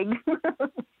him a pig.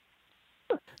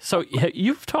 So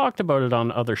you've talked about it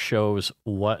on other shows,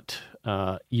 what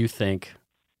you think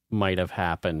might have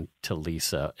happened to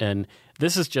Lisa. And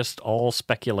this is just all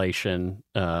speculation.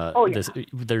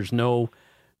 There's no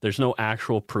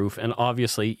actual proof. And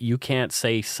obviously you can't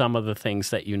say some of the things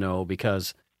that you know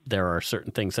because there are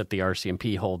certain things that the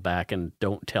RCMP hold back and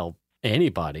don't tell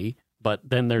anybody. But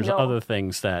then there's other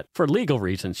things that for legal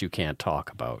reasons you can't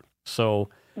talk about. So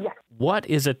what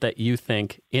is it that you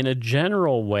think in a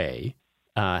general way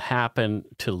happened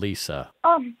to Lisa?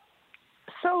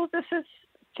 So this is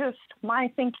just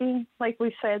my thinking. Like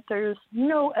we said, there's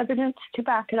no evidence to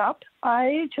back it up.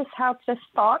 I just have this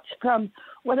thought from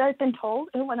what I've been told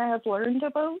and what I have learned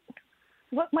about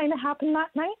what might have happened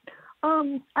that night.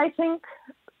 I think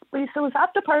Lisa was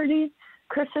at the party.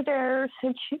 Chris Adair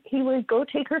said he would go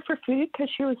take her for food because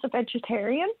she was a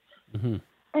vegetarian. Mm-hmm.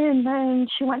 And then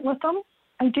she went with them.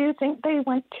 I do think they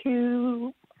went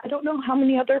to, I don't know how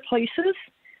many other places.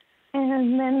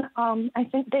 And then I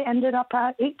think they ended up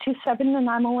at 827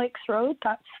 Nanaimo Lakes Road.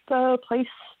 That's the place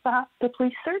that the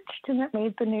police searched, and it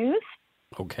made the news.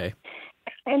 Okay.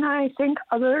 And I think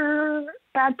other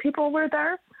bad people were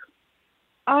there.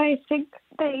 I think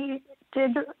they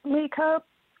did make a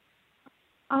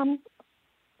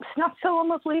snuff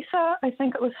film of Lisa. I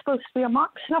think it was supposed to be a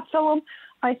mock snuff film.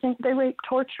 I think they raped,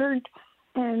 tortured,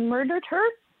 and murdered her.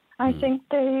 I think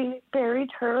they buried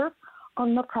her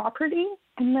on the property,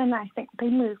 and then I think they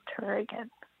moved her again.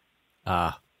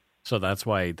 So that's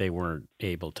why they weren't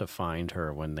able to find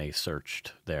her when they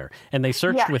searched there. And they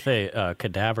searched with a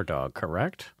cadaver dog,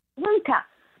 correct? Luca.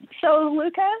 So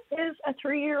Luca is a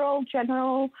 3-year-old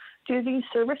general duty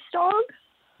service dog,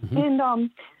 and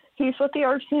he's with the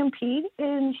RCMP,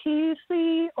 and he's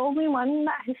the only one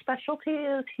that his specialty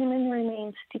is human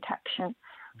remains detection.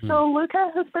 So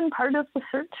Luca has been part of the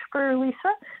search for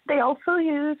Lisa. They also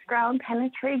use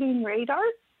ground-penetrating radar.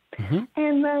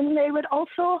 And then they would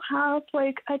also have,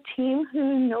 like, a team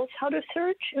who knows how to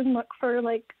search and look for,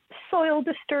 like, soil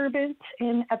disturbance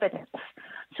and evidence.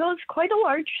 So it's quite a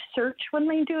large search when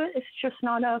they do it. It's just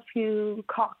not a few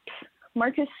cops.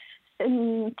 Marcus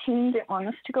and team didn't want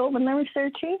us to go when they were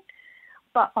searching.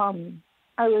 But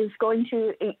I was going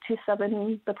to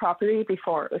 827, the property,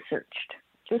 before it was searched,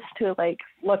 just to, like,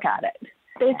 look at it.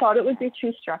 They thought it would be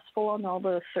too stressful on all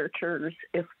the searchers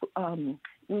if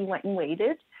we went and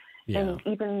waited. Yeah. And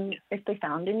even if they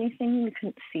found anything, we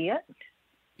couldn't see it.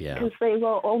 Yeah. Because they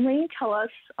will only tell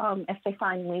us if they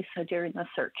find Lisa during the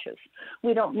searches.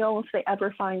 We don't know if they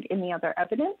ever find any other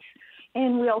evidence.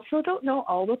 And we also don't know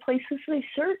all the places they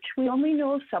search. We only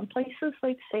know of some places,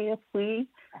 like, say, if we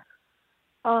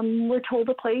were told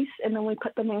a place and then we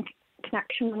put them in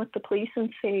connection with the police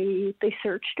and say they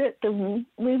searched it, then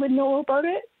we would know about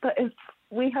it. But if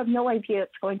we have no idea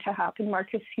it's going to happen,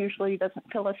 Marcus usually doesn't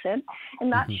fill us in,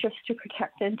 and that's just to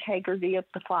protect the integrity of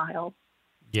the file.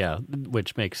 Yeah,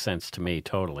 which makes sense to me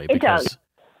totally. It does.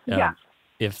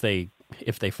 If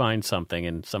they find something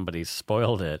and somebody's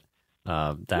spoiled it,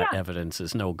 that evidence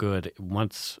is no good.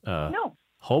 Once,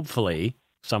 hopefully,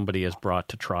 somebody is brought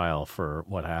to trial for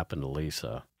what happened to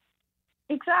Lisa.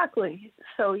 Exactly.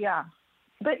 So, yeah.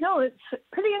 But no, it's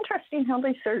pretty interesting how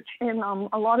they search, and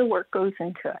a lot of work goes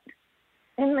into it.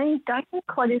 And they've done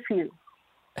quite a few.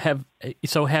 Have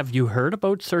you heard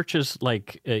about searches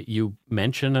like you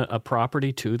mention a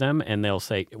property to them and they'll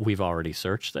say, we've already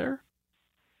searched there?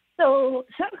 So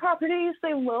some properties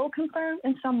they will confirm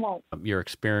and some won't. Your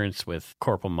experience with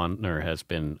Corporal Muntner has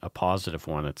been a positive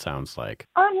one, it sounds like.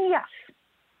 Yes.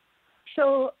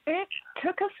 So it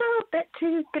took us a bit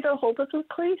to get a hold of the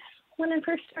police when I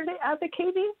first started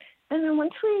advocating. And then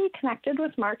once we connected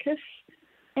with Marcus,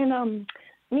 and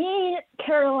me,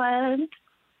 Carol Ann,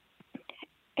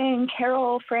 and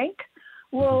Carol Frank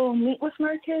will meet with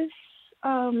Marcus,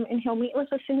 and he'll meet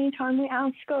with us anytime we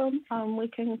ask him. We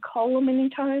can call him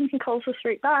anytime. He calls us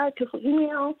right back. If we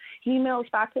email, he emails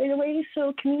back right away.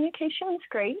 So communication is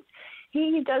great.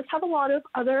 He does have a lot of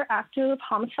other active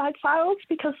homicide files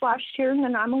because last year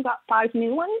Nanaimo got 5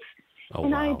 new ones. Oh,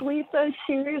 and wow. I believe the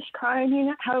serious crime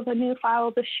unit have a new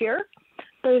file this year,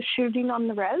 the shooting on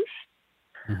the res.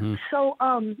 Mm-hmm. So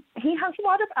he has a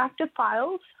lot of active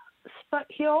files, but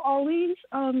he'll always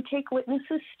take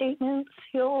witnesses' statements.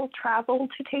 He'll travel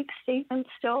to take statements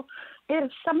still. If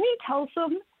somebody tells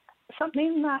them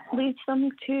something that leads them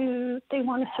to they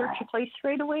want to search a place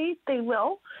right away, they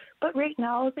will. But right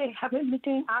now they haven't been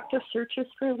doing active searches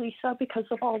for Lisa because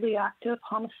of all the active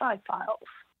homicide files.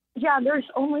 Yeah, there's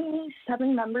only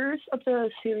 7 members of the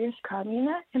serious crime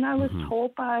unit, and I was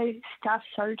told by Staff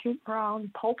Sergeant Ron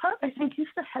Polta, I think he's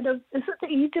the head of, is it the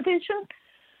E Division?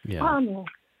 Yeah.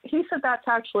 He said that's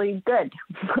actually good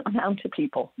amount of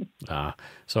people.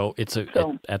 So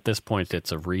at this point,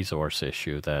 it's a resource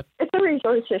issue that... It's a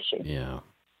resource issue. Yeah.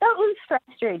 That was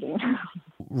frustrating.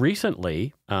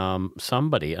 Recently,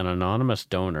 somebody, an anonymous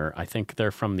donor, I think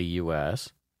they're from the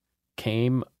U.S.,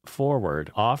 came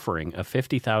forward offering a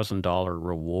 $50,000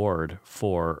 reward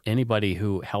for anybody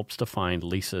who helps to find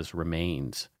Lisa's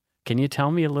remains. Can you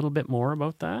tell me a little bit more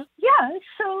about that? Yeah,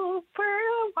 so for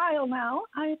a while now,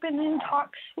 I've been in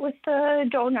talks with the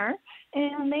donor,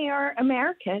 and they are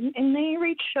American, and they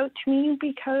reached out to me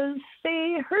because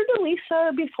they heard of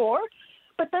Lisa before,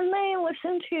 but then they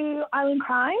listened to Island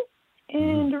Crime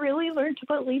and really learned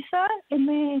about Lisa, and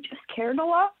they just cared a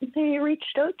lot. They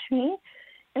reached out to me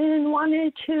and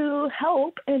wanted to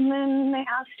help, and then they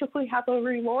asked if we have a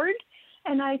reward,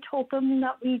 and I told them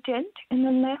that we didn't, and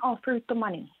then they offered the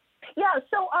money. Yeah,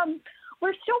 so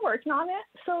we're still working on it.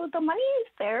 So the money is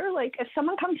there. Like, if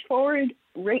someone comes forward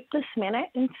right this minute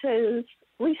and says,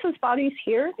 Lisa's body's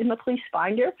here in the police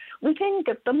binder, we can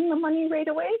give them the money right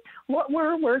away. What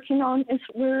we're working on is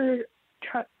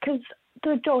because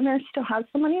the donor still has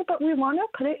the money, but we want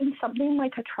to put it in something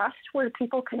like a trust where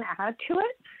people can add to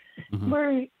it. Mm-hmm.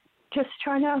 We're just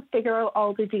trying to figure out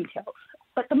all the details.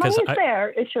 But the money's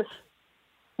there. It's just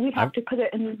we have to put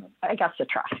it in, I guess, a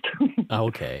trust.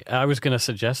 Okay. I was going to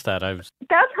suggest that.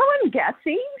 That's how I'm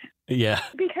guessing. Yeah.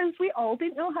 Because we all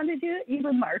didn't know how to do it,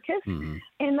 even Marcus. Mm-hmm.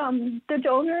 And the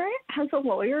donor has a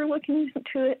lawyer looking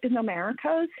into it in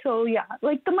America. So, yeah,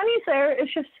 like the money's there.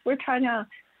 It's just we're trying to,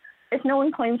 if no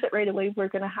one claims it right away, we're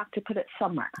going to have to put it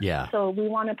somewhere. Yeah. So we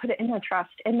want to put it in a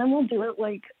trust, and then we'll do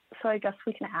it so I guess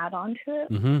we can add on to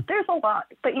it. Mm-hmm. There's a lot.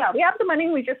 But, yeah, we have the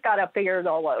money. We just got to figure it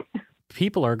all out.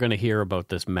 People are going to hear about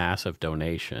this massive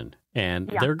donation, and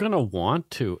they're going to want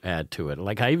to add to it.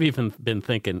 Like, I've even been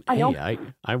thinking, hey,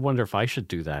 I wonder if I should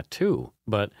do that too.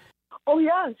 But oh,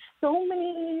 yeah. So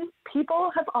many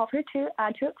people have offered to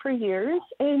add to it for years.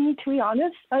 And to be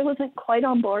honest, I wasn't quite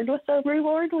on board with the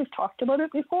reward. We've talked about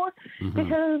it before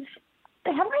because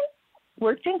they haven't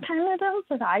worked in Canada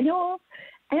that I know of.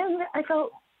 And I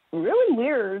felt really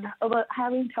weird about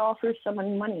having to offer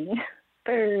someone money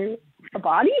for a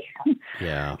body.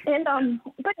 Yeah. And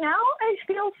but now I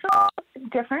feel so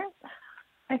different.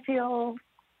 I feel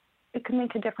it could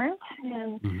make a difference,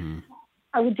 and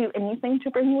I would do anything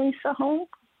to bring Lisa home.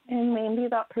 And maybe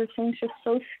that person's just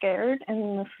so scared,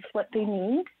 and this is what they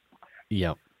need.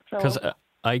 Yeah. Because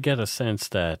I get a sense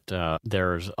that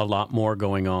there's a lot more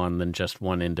going on than just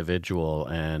one individual,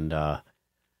 and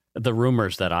the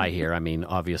rumors that I hear. I mean,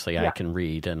 obviously, I can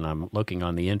read, and I'm looking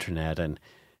on the internet, and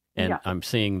I'm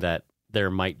seeing that there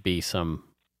might be some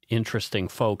interesting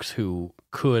folks who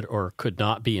could or could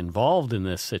not be involved in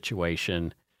this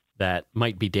situation that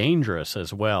might be dangerous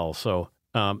as well. So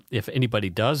if anybody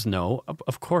does know,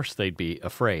 of course they'd be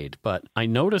afraid. But I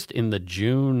noticed in the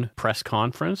June press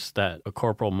conference that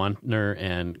Corporal Muntner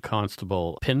and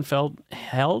Constable Pinfeld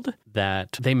held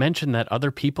that they mentioned that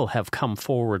other people have come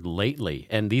forward lately.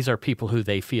 And these are people who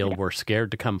they feel were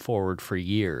scared to come forward for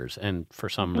years. And for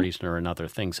some reason or another,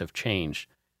 things have changed.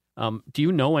 Do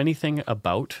you know anything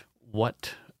about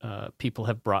what people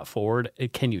have brought forward?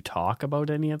 Can you talk about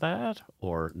any of that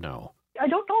or no? I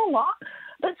don't know a lot,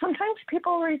 but sometimes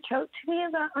people reach out to me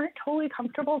that aren't totally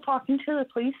comfortable talking to the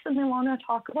police, and they want to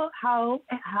talk about how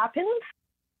it happens.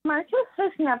 Marcus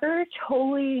has never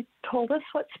totally told us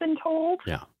what's been told.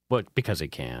 Yeah. But because he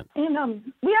can't. And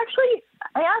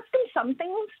I asked him some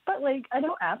things, but like I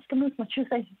don't ask him as much as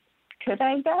I could,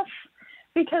 I guess.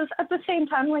 Because at the same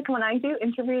time, like when I do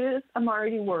interviews, I'm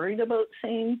already worried about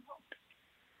saying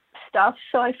stuff.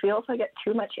 So I feel if I get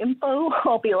too much info,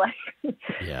 I'll be like,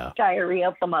 diarrhea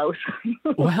of the mouth.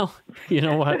 Well, you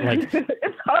know what? Like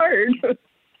it's hard.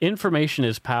 Information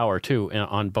is power too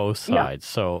on both sides.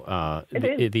 So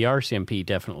the RCMP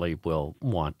definitely will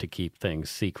want to keep things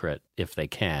secret if they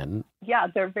can. Yeah,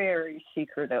 they're very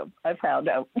secretive. I've found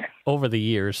out. Over the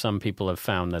years, some people have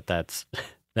found that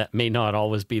may not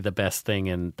always be the best thing,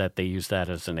 and that they use that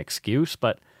as an excuse.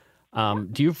 But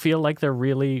do you feel like they're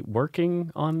really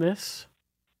working on this?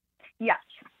 Yes.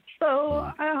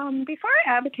 So before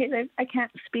I advocated, I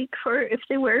can't speak for if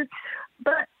they were,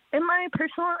 but in my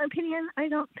personal opinion, I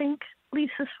don't think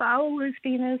Lisa's file was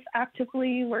being as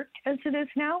actively worked as it is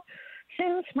now.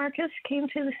 Since Marcus came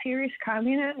to the serious crime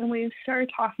unit and we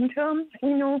started talking to him,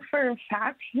 we know for a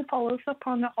fact he follows up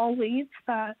on all leads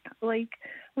that, like,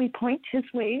 we point his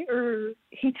way or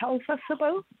he tells us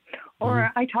about. Or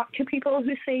I talk to people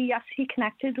who say, yes, he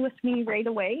connected with me right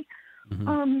away.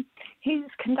 He's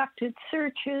conducted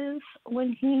searches.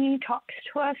 When he talks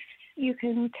to us, you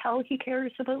can tell he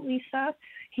cares about Lisa.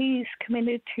 He's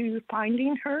committed to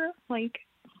finding her. Like,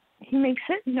 he makes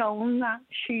it known that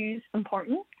she's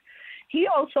important. He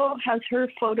also has her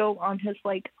photo on his,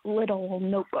 like, little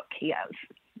notebook he has.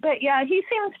 But, yeah, he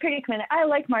seems pretty committed. I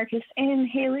like Marcus, and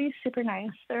Haley's super nice.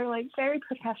 They're, like, very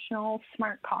professional,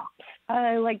 smart cops.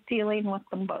 I like dealing with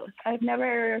them both. I've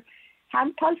never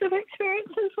had positive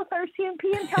experiences with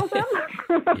RCMP until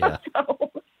them.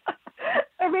 So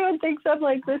everyone thinks I'm,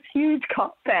 like, this huge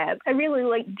cop fan. I really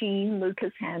like Dean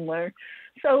Lucas Handler.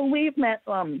 So we've met,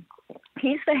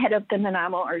 he's the head of the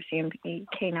Nanaimo RCMP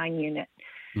K9 unit.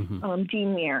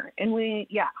 Dean Muir, and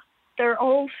they're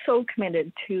all so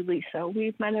committed to Lisa.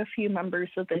 We've met a few members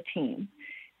of the team,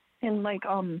 and like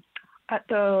at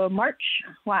the March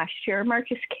last year,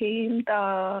 Marcus came,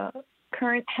 the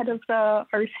current head of the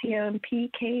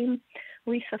RCMP came,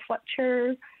 Lisa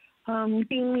Fletcher,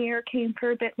 Dean Muir came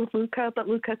for a bit with Luca, but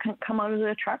Luca couldn't come out of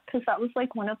the truck because that was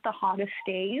like one of the hottest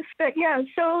days. But yeah,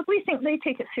 so we think they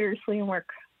take it seriously and work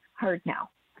hard now.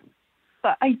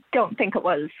 But I don't think it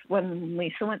was when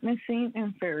Lisa went missing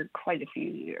and for quite a few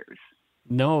years.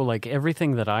 No, like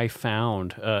everything that I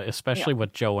found, especially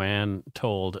what Joanne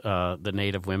told the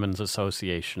Native Women's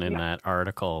Association in that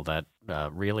article that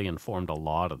really informed a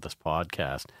lot of this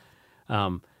podcast.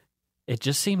 It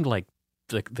just seemed like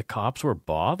the cops were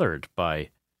bothered by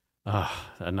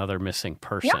another missing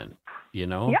person, you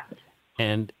know? Yeah.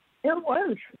 And it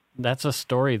was. That's a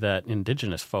story that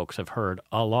Indigenous folks have heard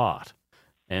a lot.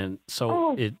 And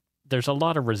so there's a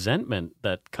lot of resentment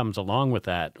that comes along with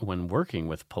that when working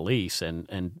with police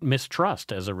and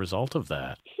mistrust as a result of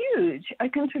that. Huge. I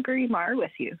couldn't agree more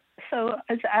with you. So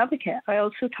as an advocate, I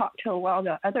also talk to a lot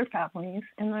of other families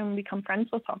and then become friends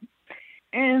with them.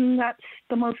 And that's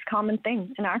the most common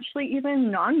thing. And actually,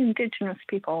 even non-Indigenous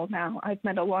people now, I've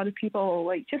met a lot of people,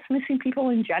 like just missing people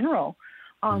in general,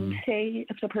 say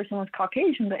if the person was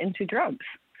Caucasian but into drugs.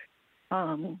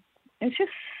 It's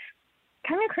just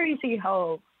kind of crazy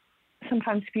how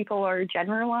sometimes people are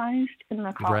generalized and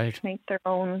the cops make their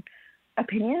own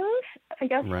opinions. I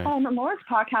guess on the Morris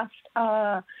podcast,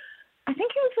 I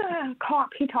think it was a cop.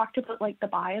 He talked about like the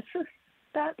biases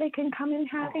that they can come in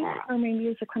having, or maybe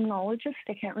as a criminologist,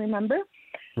 I can't remember.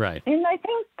 Right. And I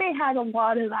think they had a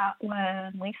lot of that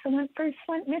when Lisa first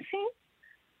went missing.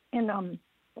 And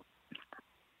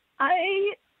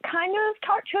I kind of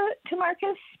talked to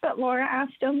Marcus, but Laura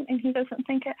asked him, and he doesn't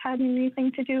think it had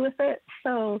anything to do with it.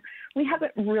 So we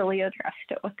haven't really addressed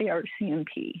it with the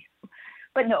RCMP.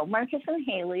 But no, Marcus and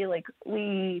Haley, like,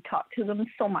 we talked to them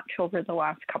so much over the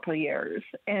last couple of years.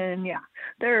 And yeah,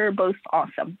 they're both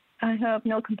awesome. I have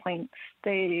no complaints.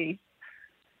 They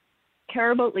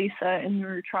care about Lisa, and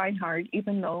they're trying hard,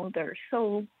 even though they're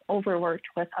so overworked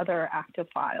with other active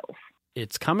files.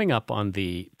 It's coming up on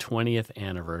the 20th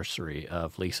anniversary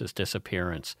of Lisa's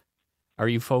disappearance. Are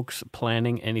you folks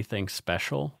planning anything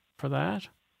special for that?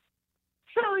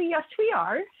 So, yes, we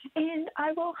are. And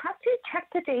I will have to check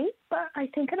the date, but I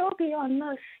think it'll be on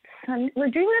the Sunday. We're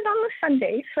doing it on the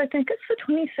Sunday, so I think it's the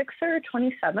 26th or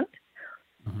 27th.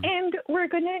 And we're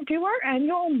going to do our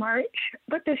annual march,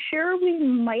 but this year we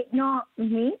might not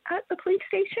meet at the police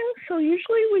station. So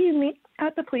usually we meet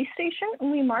at the police station and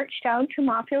we march down to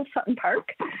Moorfield Sutton Park.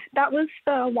 That was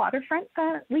the waterfront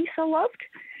that Lisa loved.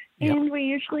 And we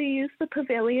usually use the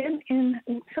pavilion, and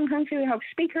sometimes we have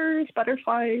speakers,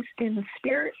 Butterflies, and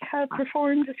Spirit have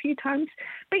performed a few times.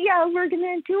 But yeah, we're going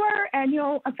to do our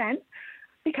annual event.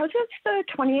 because it's the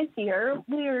 20th year,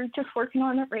 we're just working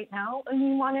on it right now, and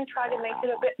we want to try to make it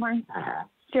a bit more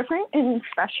different and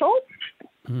special.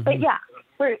 Mm-hmm. But yeah,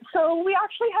 so we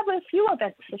actually have a few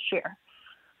events this year.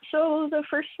 So the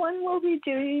first one we'll be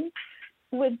doing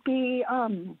would be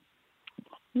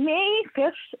May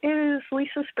 5th is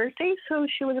Lisa's birthday, so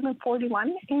she would have been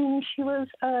 41, and she was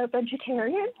a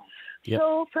vegetarian. Yep.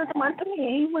 So for the month of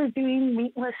May, we're doing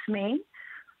Meatless May.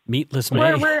 Meatless May?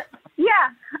 I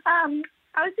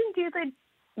was going to do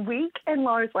the week, and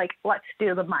Laura's like, let's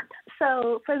do the month.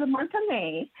 So for the month of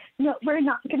May, no, we're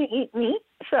not going to eat meat,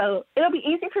 so it'll be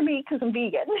easy for me because I'm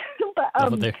vegan. But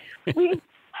we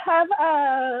have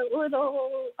a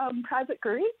little private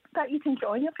group that you can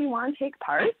join if you want to take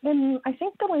part. And I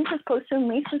think the link is posted in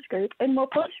Lisa's group, and we'll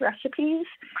post recipes.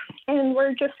 And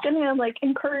we're just going to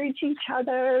encourage each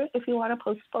other. If you want to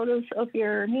post photos of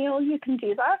your meal, you can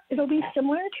do that. It'll be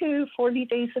similar to 40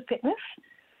 Days of Fitness,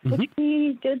 mm-hmm. which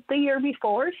we did the year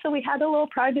before. So we had a little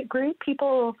private group.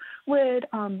 People would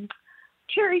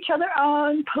cheer each other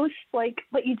on, post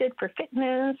what you did for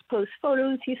fitness, post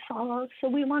photos you saw. So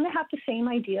we want to have the same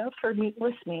idea for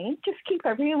Meatless May. Just keep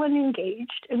everyone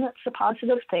engaged, and that's a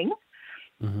positive thing.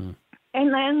 Mm-hmm.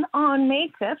 And then on May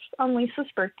 5th, on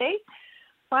Lisa's birthday,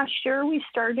 last year we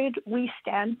started We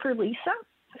Stand for Lisa.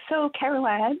 So Carol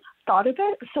Ann thought of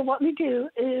it. So what we do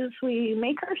is we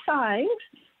make our signs,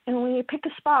 and we pick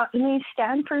a spot, and we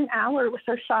stand for an hour with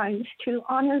our signs to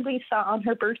honor Lisa on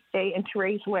her birthday and to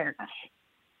raise awareness.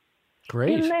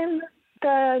 Great. And then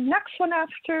the next one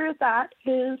after that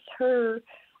is her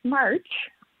march,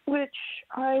 which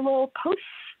I will post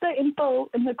the info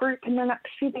in the group in the next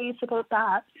few days about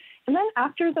that. And then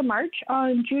after the march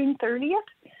on June 30th,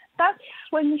 that's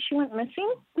when she went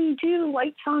missing. We do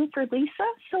Lights On for Lisa.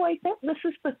 So I think this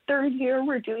is the third year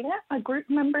we're doing it. A group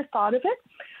member thought of it.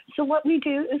 So what we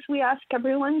do is we ask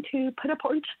everyone to put a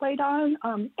porch light on,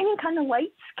 any kind of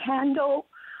lights, candle,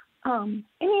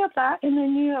 any of that, and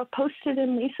then you post it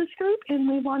in Lisa's group, and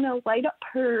we want to light up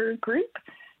her group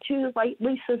to light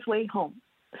Lisa's way home.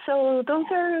 So those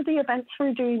are the events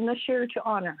we're doing this year to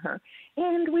honor her.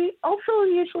 And we also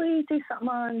usually do something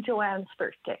on Joanne's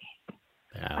birthday.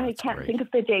 Yeah, I can't think of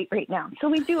the date right now. So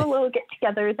we do a little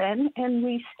get-together then, and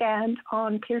we stand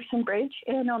on Pearson Bridge,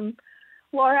 and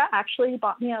Laura actually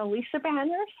bought me a Lisa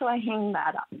banner, so I hang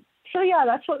that up. So yeah,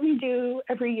 that's what we do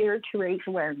every year to raise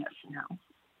awareness now.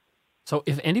 So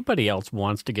if anybody else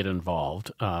wants to get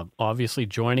involved, obviously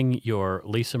joining your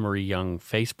Lisa Marie Young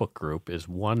Facebook group is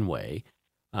one way.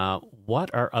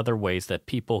 What are other ways that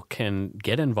people can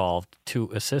get involved to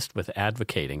assist with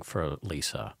advocating for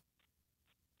Lisa?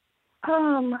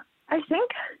 I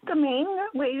think the main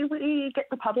way we get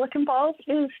the public involved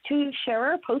is to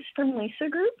share our post from Lisa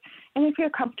group. And if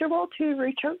you're comfortable, to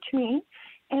reach out to me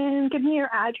and give me your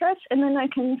address, and then I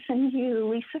can send you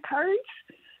Lisa cards.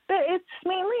 But it's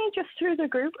mainly just through the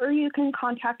group, or you can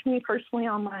contact me personally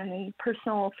on my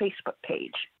personal Facebook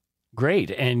page. Great,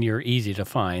 and you're easy to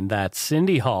find. That's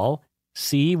Cindy Hall,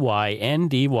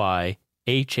 CyndyHall.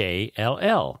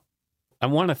 I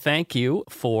want to thank you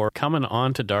for coming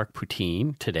on to Dark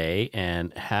Poutine today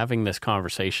and having this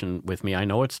conversation with me. I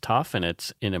know it's tough and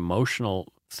it's an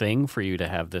emotional thing for you to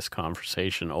have this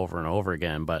conversation over and over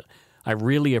again, but I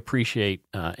really appreciate,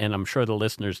 and I'm sure the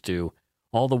listeners do,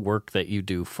 all the work that you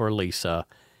do for Lisa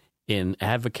in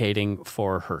advocating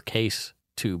for her case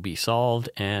to be solved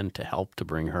and to help to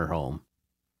bring her home.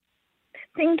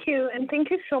 Thank you, and thank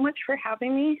you so much for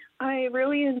having me. I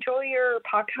really enjoy your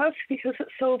podcast because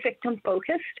it's so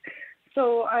victim-focused.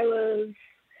 So I don't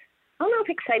know if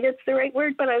excited is the right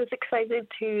word, but I was excited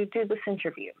to do this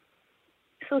interview.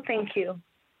 So thank you.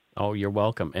 Oh, you're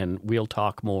welcome, and we'll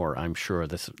talk more, I'm sure.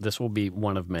 This will be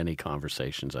one of many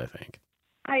conversations, I think.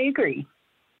 I agree.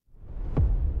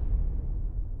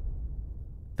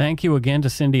 Thank you again to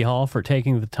Cindy Hall for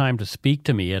taking the time to speak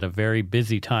to me at a very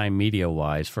busy time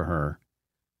media-wise for her.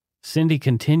 Cindy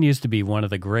continues to be one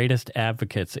of the greatest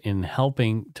advocates in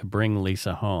helping to bring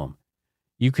Lisa home.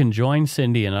 You can join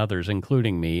Cindy and others,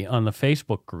 including me, on the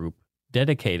Facebook group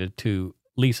dedicated to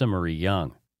Lisa Marie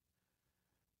Young.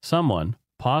 Someone,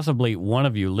 possibly one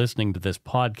of you listening to this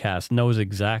podcast, knows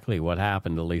exactly what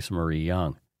happened to Lisa Marie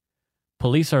Young.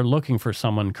 Police are looking for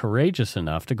someone courageous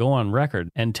enough to go on record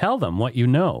and tell them what you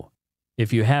know.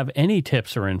 If you have any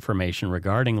tips or information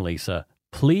regarding Lisa,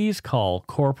 please call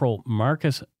Corporal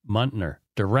Marcus Muntner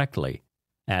directly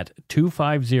at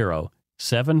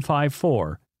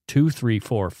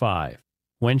 250-754-2345.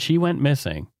 When she went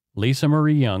missing, Lisa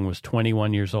Marie Young was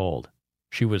 21 years old.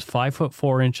 She was 5 foot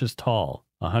 4 inches tall,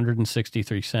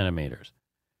 163 centimeters.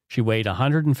 She weighed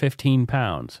 115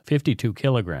 pounds, 52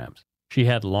 kilograms. She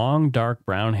had long, dark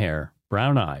brown hair,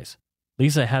 brown eyes.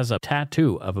 Lisa has a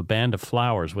tattoo of a band of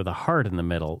flowers with a heart in the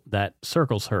middle that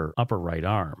circles her upper right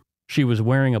arm. She was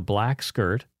wearing a black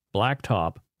skirt, black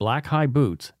top, black high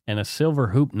boots, and a silver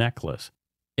hoop necklace.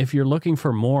 If you're looking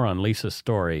for more on Lisa's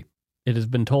story, it has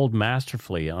been told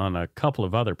masterfully on a couple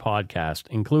of other podcasts,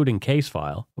 including Case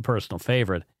File, a personal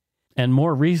favorite, and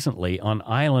more recently on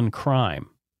Island Crime,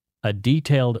 a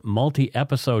detailed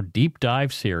multi-episode deep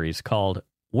dive series called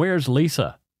Where's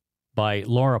Lisa? By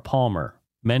Laura Palmer,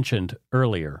 mentioned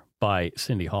earlier by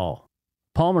Cindy Hall.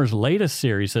 Palmer's latest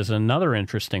series is another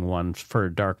interesting one for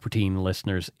Dark Poutine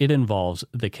listeners. It involves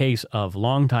the case of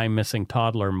longtime missing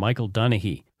toddler Michael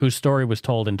Dunahee, whose story was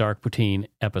told in Dark Poutine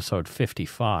episode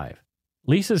 55.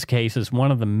 Lisa's case is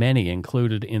one of the many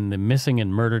included in the missing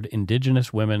and murdered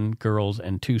Indigenous women, girls,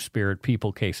 and Two-Spirit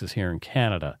people cases here in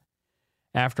Canada.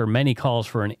 After many calls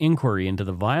for an inquiry into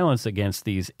the violence against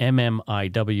these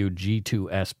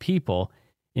MMIWG2S people,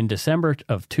 in December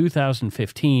of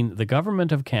 2015, the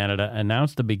Government of Canada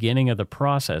announced the beginning of the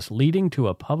process leading to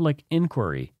a public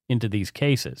inquiry into these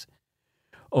cases.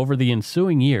 Over the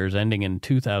ensuing years, ending in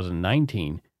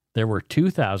 2019, there were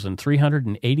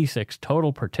 2,386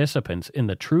 total participants in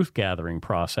the truth-gathering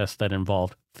process that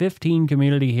involved 15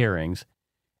 community hearings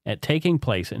taking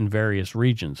place in various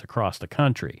regions across the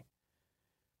country.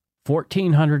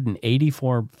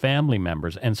 1,484 family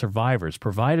members and survivors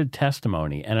provided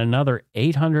testimony, and another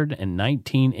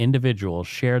 819 individuals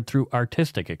shared through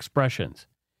artistic expressions.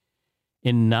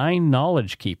 In 9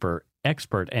 Knowledge Keeper,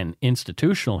 expert, and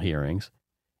institutional hearings,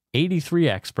 83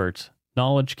 experts,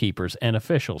 knowledge keepers, and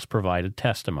officials provided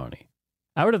testimony.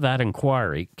 Out of that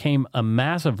inquiry came a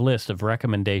massive list of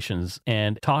recommendations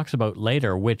and talks about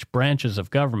later which branches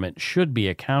of government should be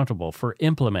accountable for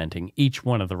implementing each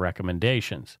one of the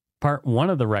recommendations. Part 1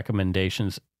 of the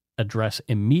recommendations address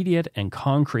immediate and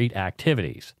concrete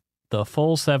activities. The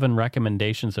full 7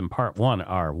 recommendations in Part 1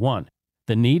 are 1.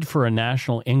 The need for a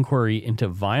national inquiry into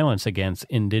violence against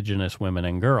Indigenous women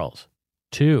and girls.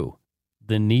 2.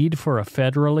 The need for a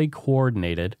federally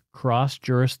coordinated,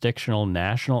 cross-jurisdictional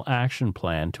national action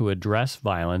plan to address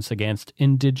violence against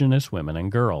Indigenous women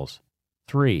and girls.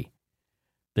 3.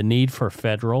 The need for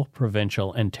federal,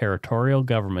 provincial, and territorial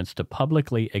governments to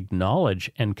publicly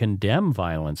acknowledge and condemn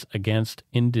violence against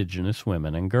Indigenous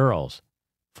women and girls.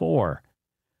 4.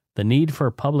 The need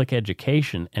for public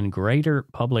education and greater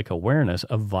public awareness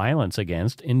of violence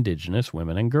against Indigenous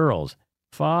women and girls.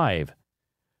 5.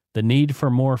 The need for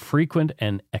more frequent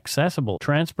and accessible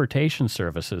transportation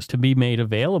services to be made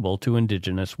available to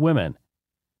Indigenous women.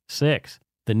 6.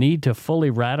 The need to fully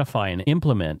ratify and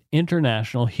implement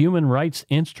international human rights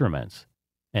instruments.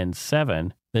 And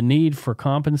 7. The need for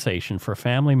compensation for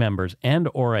family members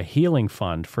and/or a healing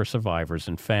fund for survivors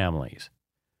and families.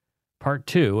 Part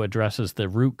 2 addresses the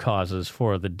root causes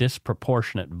for the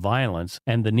disproportionate violence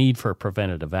and the need for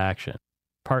preventative action.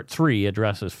 Part 3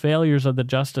 addresses failures of the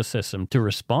justice system to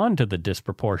respond to the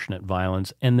disproportionate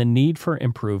violence and the need for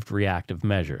improved reactive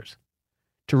measures.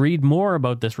 To read more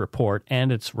about this report and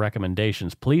its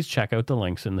recommendations, please check out the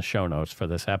links in the show notes for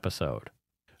this episode.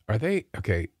 The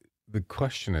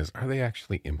question is, are they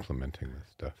actually implementing this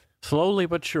stuff? Slowly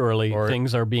but surely,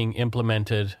 things are being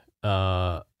implemented,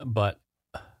 but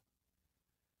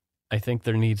I think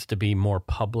there needs to be more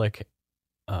public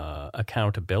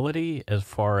accountability as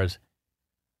far as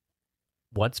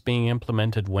what's being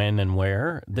implemented when and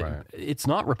where. Right. It's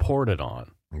not reported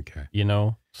on. Okay.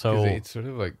 So it's sort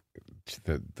of like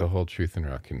the whole truth and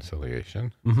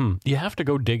reconciliation. Mm-hmm. You have to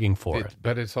go digging for it.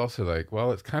 But it's also like,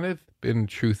 well, it's kind of been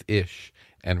truth-ish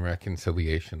and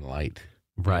reconciliation light.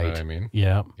 Right. You know what I mean?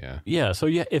 Yeah. Yeah. Yeah. So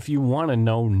if you want to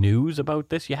know news about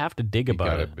this, you have to dig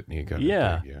about it. You gotta dig,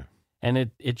 yeah. And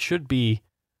it should be,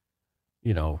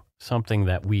 something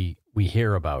that we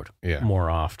hear about more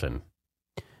often.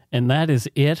 And that is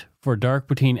it for Dark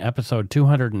Poutine episode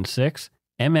 206,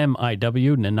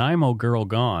 MMIW Nanaimo Girl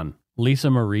Gone, Lisa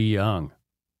Marie Young.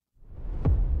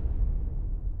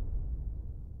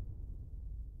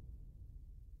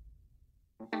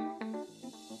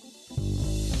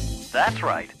 That's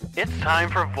right. It's time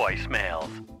for voicemails.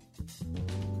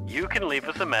 You can leave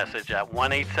us a message at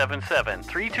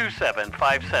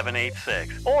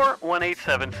 1-877-327-5786 or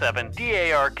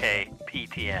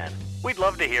 1-877-DARK-PTN. We'd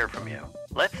love to hear from you.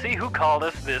 Let's see who called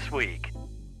us this week.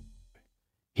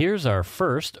 Here's our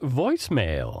first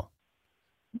voicemail.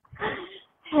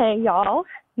 Hey, y'all.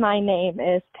 My name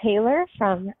is Taylor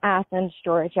from Athens,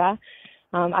 Georgia.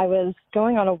 I was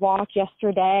going on a walk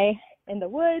yesterday in the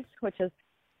woods, which is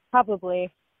probably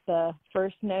the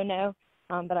first no-no,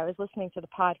 but I was listening to the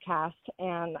podcast,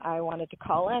 and I wanted to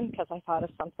call in because I thought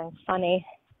of something funny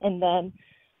And then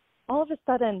all of a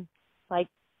sudden, like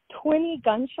 20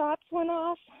 gunshots went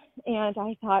off, and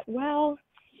I thought, well,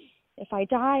 if I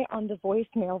die on the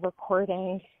voicemail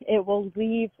recording, it will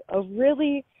leave a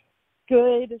really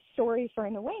good story for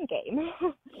an away game.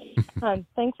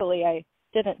 Thankfully, I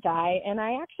didn't die, and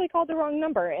I actually called the wrong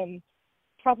number and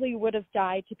probably would have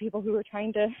died to people who were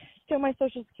trying to steal my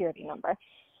Social Security number.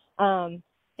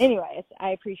 Anyways, I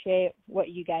appreciate what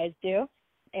you guys do,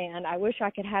 and I wish I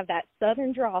could have that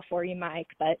southern drawl for you, Mike,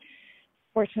 but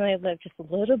fortunately I live just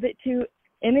a little bit too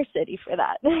inner city for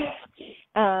that.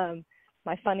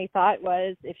 My funny thought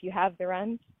was, if you have the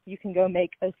runs, you can go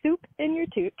make a soup in your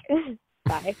toque.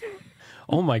 Bye.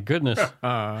 Oh my goodness.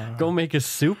 Go make a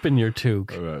soup in your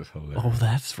toque. Oh, that's hilarious. Oh,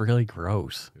 that's really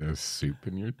gross. A soup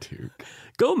in your toque.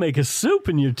 Go make a soup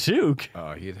in your toque.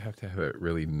 Oh, you'd have to have it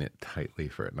really knit tightly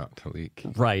for it not to leak.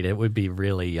 Right, it would be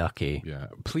really yucky. Yeah.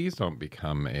 Please don't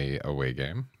become a away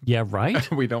game. Yeah,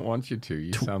 right? We don't want you to.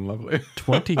 You sound lovely.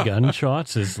 20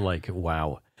 gunshots is like,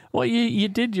 wow. Well, you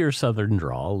did your southern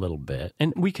drawl a little bit,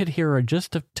 and we could hear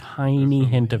just a tiny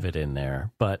hint of it in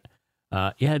there. But,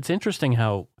 yeah, it's interesting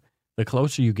how the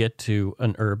closer you get to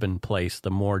an urban place, the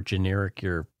more generic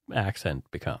your accent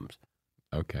becomes.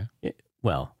 Okay.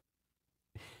 Well,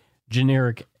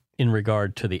 generic in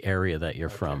regard to the area that you're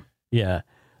from. Yeah.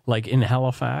 Like in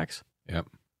Halifax, yep,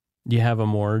 you have a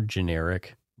more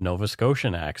generic Nova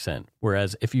Scotian accent.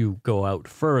 Whereas if you go out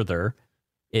further,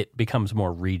 it becomes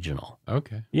more regional.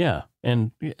 Okay. Yeah.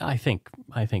 And I think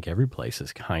every place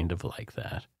is kind of like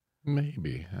that.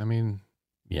 Maybe. I mean,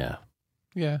 yeah.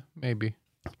 Yeah, maybe.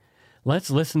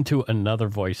 Let's listen to another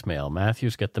voicemail.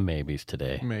 Matthew's got the maybes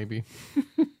today. Maybe.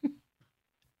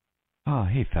 Oh,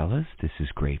 hey, fellas. This is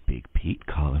Great Big Pete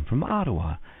calling from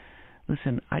Ottawa.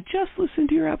 Listen, I just listened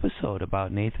to your episode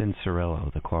about Nathan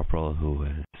Cirillo, the corporal who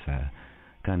was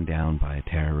gunned down by a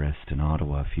terrorist in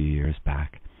Ottawa a few years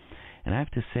back. And I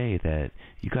have to say that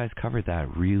you guys covered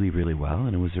that really, really well,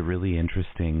 and it was a really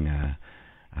interesting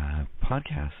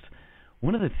podcast.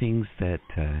 One of the things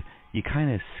that you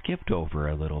kind of skipped over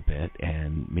a little bit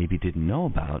and maybe didn't know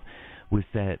about was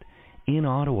that in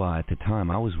Ottawa at the time,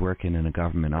 I was working in a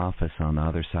government office on the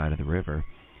other side of the river,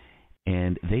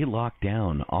 and they locked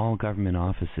down all government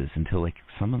offices until, like,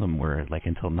 some of them were, like,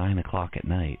 until 9 o'clock at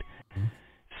night. Mm-hmm.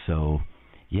 So,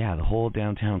 yeah, the whole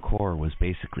downtown core was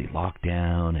basically locked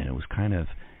down, and it was kind of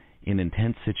an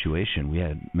intense situation. We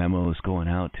had memos going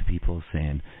out to people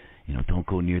saying, you know, don't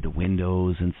go near the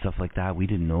windows and stuff like that. We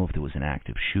didn't know if there was an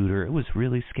active shooter. It was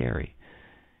really scary.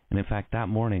 And in fact, that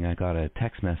morning I got a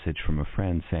text message from a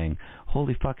friend saying,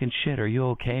 holy fucking shit, are you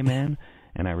okay, man?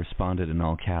 And I responded in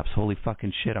all caps, holy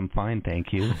fucking shit, I'm fine, thank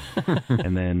you.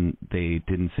 And then they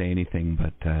didn't say anything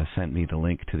but sent me the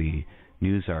link to the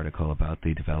news article about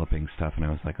the developing stuff. And I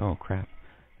was like, oh, crap,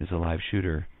 there's a live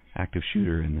shooter, active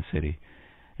shooter in the city.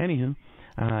 Anywho,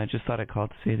 I just thought I'd call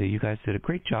to say that you guys did a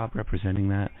great job representing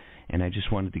that. And I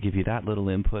just wanted to give you that little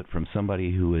input from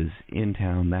somebody who was in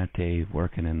town that day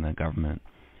working in the government.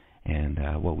 And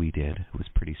what we did was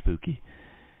pretty spooky.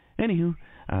 Anywho,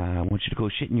 I want you to go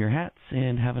shit in your hats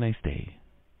and have a nice day.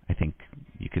 I think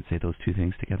you could say those two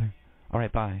things together. All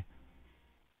right, bye.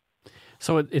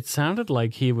 So it sounded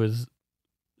like he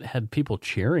had people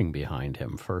cheering behind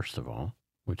him, first of all,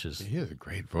 which is... He has a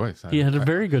great voice. He had a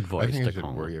very good voice. I think I should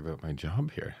worry about my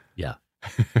job here. Yeah.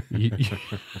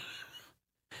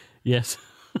 Yes.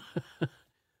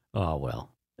 Oh, well,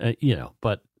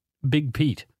 but Big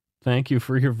Pete, thank you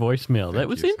for your voicemail. That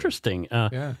was interesting.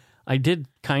 Yeah. I did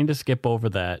kind of skip over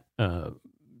that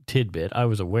tidbit. I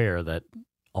was aware that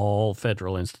all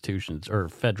federal institutions or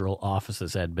federal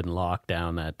offices had been locked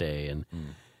down that day.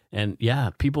 And yeah,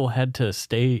 people had to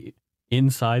stay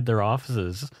inside their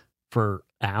offices for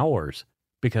hours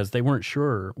because they weren't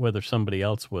sure whether somebody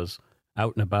else was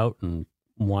out and about and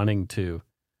wanting to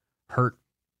hurt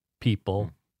people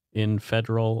in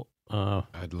federal.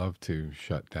 I'd love to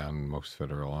shut down most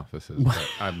federal offices, but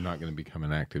I'm not going to become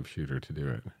an active shooter to do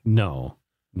it. No.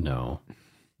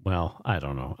 Well, I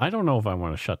don't know. I don't know if I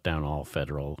want to shut down all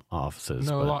federal offices.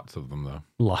 No, lots of them, though.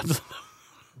 Lots of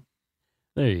them.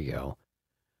 There you go.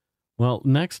 Well,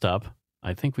 next up,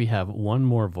 I think we have one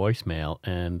more voicemail,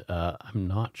 and I'm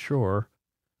not sure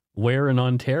where in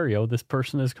Ontario this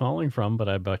person is calling from, but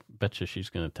I bet you she's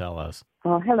going to tell us.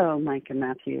 Well, hello, Mike and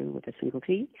Matthew with a single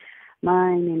T.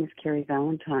 My name is Carrie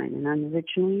Valentine, and I'm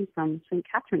originally from St.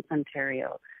 Catharines,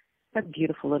 Ontario, a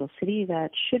beautiful little city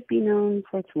that should be known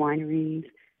for its wineries,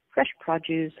 fresh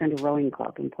produce, and a rowing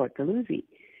club in Port Dalhousie.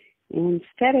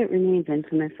 Instead, it remains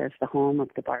infamous as the home of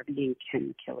the Barbie and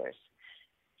Ken killers.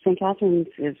 St. Catharines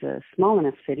is a small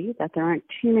enough city that there aren't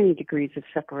too many degrees of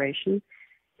separation,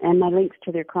 And my links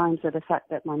to their crimes are the fact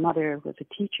that my mother was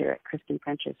a teacher at Kristen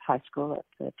French's high school at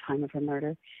the time of her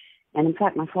murder. And in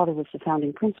fact, my father was the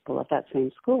founding principal of that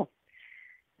same school.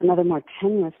 Another more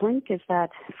tenuous link is that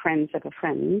friends of a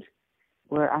friend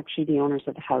were actually the owners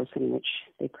of the house in which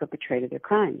they perpetrated their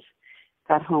crimes.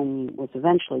 That home was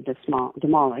eventually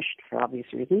demolished for obvious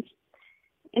reasons.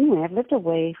 Anyway, I've lived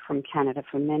away from Canada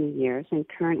for many years and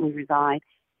currently reside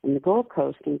in the Gold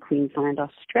Coast in Queensland,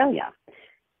 Australia.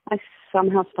 I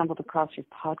somehow stumbled across your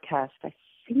podcast. I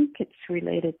think it's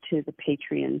related to the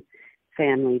Patreon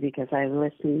family because I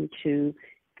listen to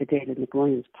the David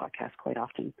McWilliams podcast quite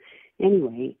often.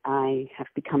 Anyway, I have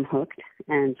become hooked,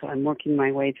 and so I'm working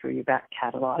my way through your back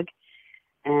catalog.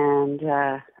 And,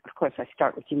 of course, I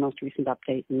start with your most recent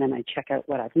update, and then I check out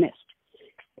what I've missed.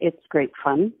 It's great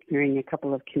fun hearing a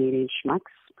couple of Canadian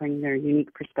schmucks bring their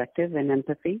unique perspective and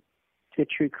empathy to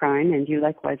true crime, and you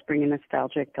likewise bring a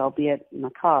nostalgic, albeit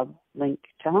macabre, link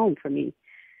to home for me.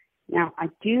 Now, I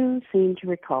do seem to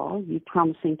recall you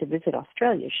promising to visit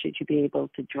Australia should you be able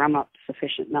to drum up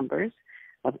sufficient numbers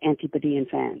of Antipodean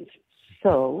fans.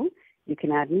 So you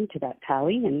can add me to that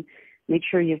tally and make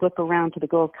sure you look around to the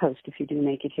Gold Coast if you do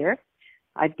make it here.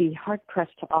 I'd be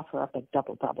hard-pressed to offer up a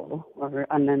double-double or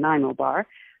a Nanaimo bar,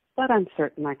 but I'm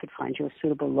certain I could find you a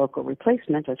suitable local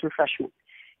replacement as refreshment.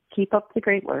 Keep up the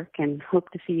great work and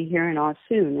hope to see you here in Oz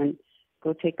soon. And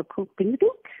go take a poop in the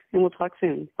Duke, and we'll talk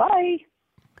soon. Bye.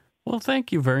 Well,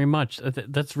 thank you very much.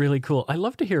 That's really cool. I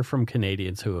love to hear from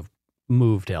Canadians who have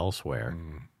moved elsewhere.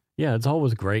 Yeah, it's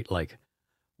always great. Like,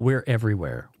 we're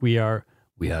everywhere. We are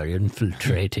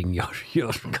infiltrating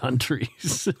your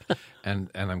countries. And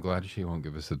I'm glad she won't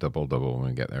give us a double-double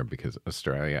when we get there, because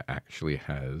Australia actually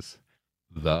has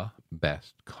the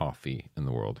best coffee in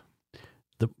the world.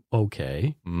 The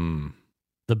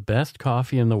best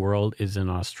coffee in the world is in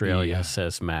Australia,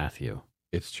 says Matthew.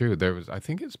 It's true. I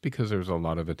think it's because there's a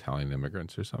lot of Italian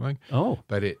immigrants or something. Oh.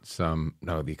 But it's,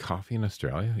 no, the coffee in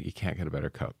Australia, you can't get a better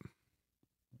cup.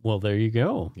 Well, there you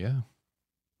go. Yeah.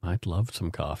 I'd love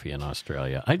some coffee in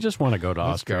Australia. I just want to go to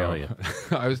Australia.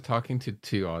 Go. I was talking to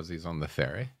two Aussies on the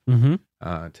ferry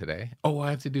today. Oh, I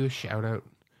have to do a shout out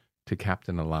to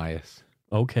Captain Elias.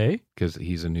 Okay. Because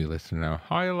he's a new listener now.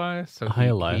 Hi, Elias. So Hi,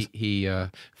 Elias. He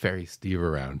ferries Steve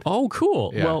around. Oh,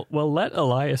 cool. Yeah. Well, let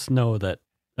Elias know that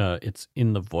it's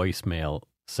in the voicemail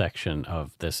section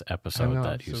of this episode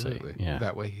that absolutely. You say. Yeah.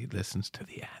 That way he listens to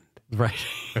the end. Right.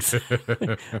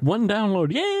 One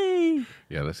download. Yay!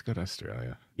 Yeah, let's go to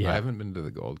Australia. Yeah. I haven't been to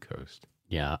the Gold Coast.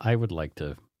 Yeah, I would like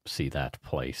to see that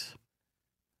place.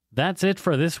 That's it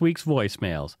for this week's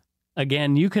voicemails.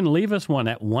 Again, you can leave us one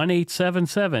at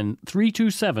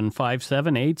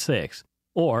 1-877-327-5786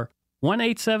 or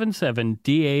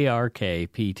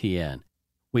 1-877-DARK-PTN.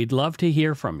 We'd love to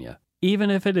hear from you, even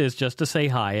if it is just to say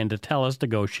hi and to tell us to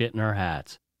go shit in our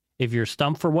hats. If you're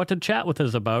stumped for what to chat with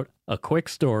us about, a quick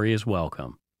story is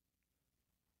welcome.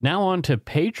 Now on to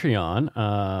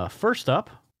Patreon. First up,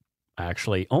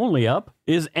 actually only up,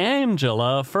 is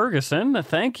Angela Ferguson.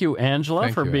 Thank you,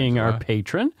 Angela, for being our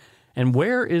patron. And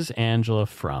where is Angela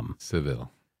from?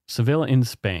 Seville. Seville in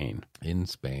Spain. In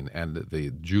Spain, and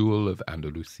the jewel of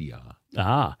Andalusia.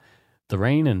 Ah, the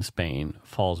rain in Spain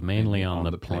falls mainly on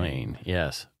the plain.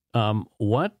 Yes.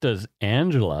 What does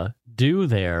Angela do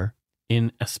there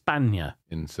in España?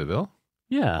 In Seville?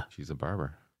 Yeah. She's a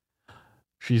barber.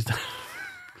 She's the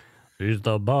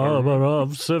barber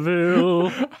of Seville.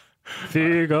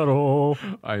 Figaro.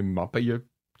 I'm up at your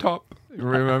top.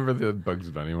 Remember the Bugs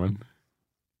Bunny one?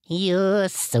 You're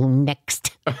so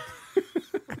next.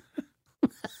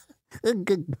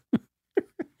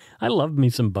 I love me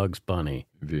some Bugs Bunny.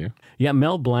 Do you? Yeah,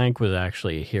 Mel Blanc was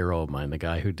actually a hero of mine, the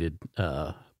guy who did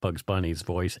Bugs Bunny's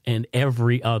voice and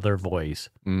every other voice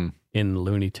in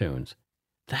Looney Tunes.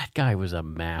 That guy was a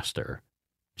master.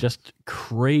 Just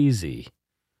crazy.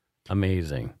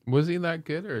 Amazing. Was he that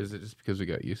good, or is it just because we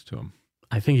got used to him?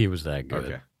 I think he was that good.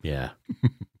 Okay. Yeah.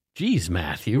 Jeez,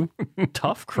 Matthew.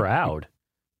 Tough crowd.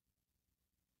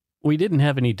 We didn't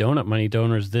have any Donut Money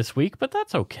donors this week, but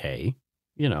that's okay.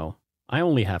 You know, I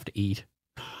only have to eat.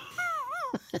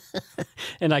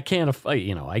 And I can't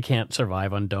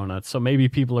survive on donuts. So maybe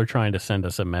people are trying to send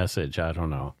us a message. I don't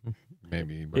know.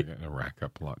 Maybe we're going to rack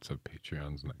up lots of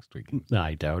Patreons next week.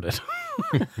 I doubt it.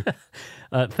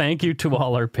 Thank you to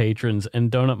all our patrons and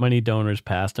Donut Money donors,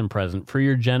 past and present, for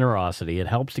your generosity. It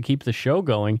helps to keep the show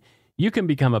going. You can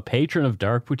become a patron of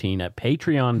Dark Poutine at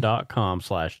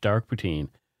patreon.com/darkpoutine.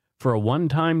 For a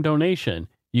one-time donation,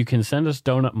 you can send us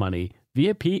donut money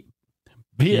via PayPal.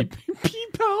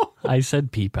 I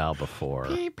said PayPal before.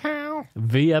 PayPal.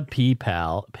 via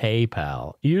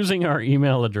PayPal using our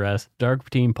email address,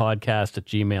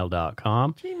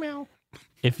 darkpoteenpodcast@gmail.com. Gmail.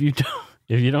 If you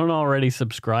don't already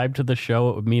subscribe to the show,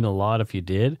 it would mean a lot if you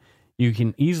did. You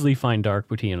can easily find Dark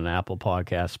Poutine on Apple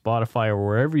Podcasts, Spotify, or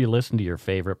wherever you listen to your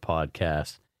favorite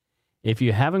podcasts. If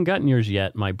you haven't gotten yours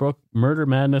yet, my book, Murder,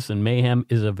 Madness, and Mayhem,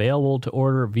 is available to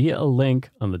order via a link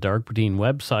on the Dark Poutine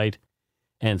website.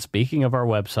 And speaking of our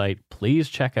website, please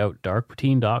check out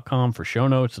darkpoutine.com for show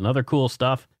notes and other cool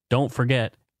stuff. Don't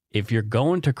forget, if you're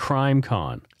going to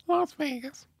CrimeCon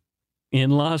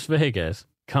in Las Vegas,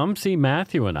 come see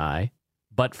Matthew and I.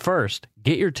 But first,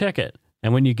 get your ticket.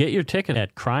 And when you get your ticket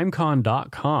at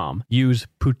crimecon.com, use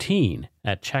Poutine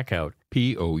at checkout.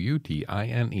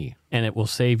 Poutine. And it will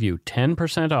save you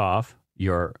 10% off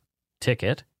your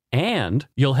ticket. And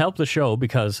you'll help the show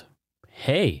because,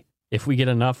 hey, if we get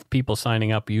enough people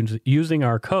signing up using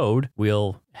our code,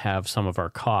 we'll have some of our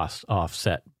costs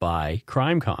offset by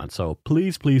CrimeCon. So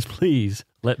please, please, please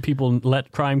let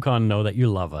CrimeCon know that you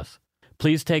love us.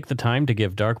 Please take the time to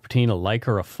give Dark Poutine a like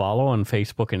or a follow on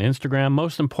Facebook and Instagram.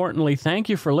 Most importantly, thank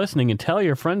you for listening and tell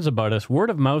your friends about us.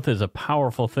 Word of mouth is a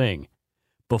powerful thing.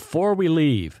 Before we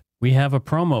leave, we have a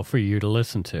promo for you to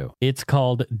listen to. It's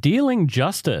called Dealing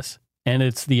Justice, and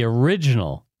it's the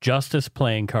original Justice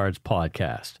Playing Cards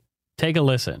podcast. Take a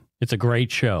listen. It's a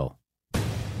great show.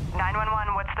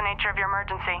 911, what's the nature of your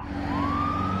emergency?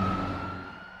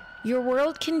 Your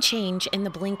world can change in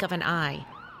the blink of an eye.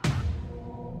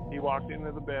 He walked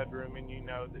into the bedroom and you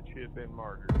know that she had been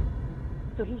murdered.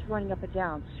 So he's running up and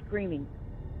down, screaming,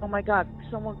 "Oh my God,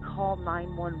 someone call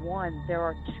 911. There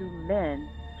are 2 men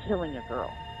killing a girl."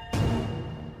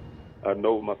 I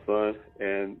know my son,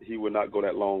 and he would not go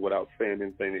that long without saying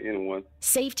anything to anyone.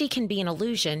 Safety can be an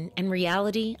illusion and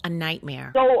reality a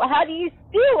nightmare. So how do you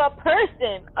steal a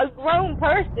person, a grown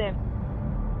person?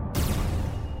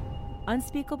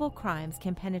 Unspeakable crimes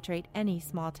can penetrate any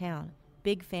small town,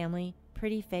 big family,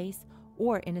 pretty face,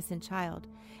 or innocent child.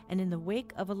 And in the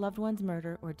wake of a loved one's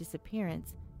murder or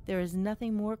disappearance, there is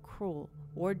nothing more cruel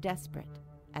or desperate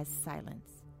as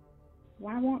silence.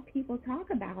 Why won't people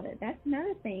talk about it? That's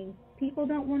another thing. People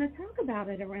don't want to talk about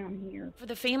it around here. For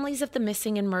the families of the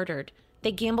missing and murdered,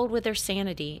 they gambled with their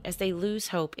sanity as they lose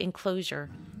hope in closure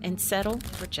and settle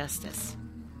for justice.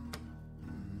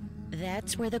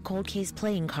 That's where the cold case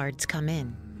playing cards come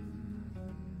in.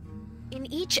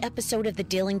 In each episode of the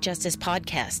Dealing Justice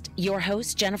podcast, your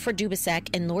hosts Jennifer Dubisak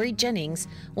and Lori Jennings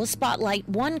will spotlight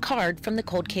one card from the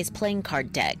cold case playing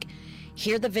card deck.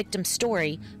 Hear the victim's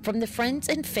story from the friends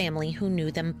and family who knew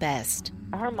them best.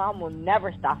 Her mom will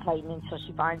never stop fighting until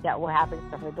she finds out what happens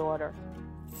to her daughter.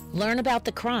 Learn about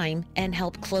the crime and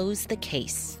help close the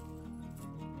case.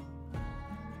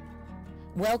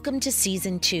 Welcome to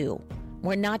Season 2.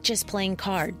 We're not just playing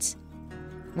cards,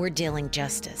 we're dealing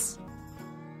justice.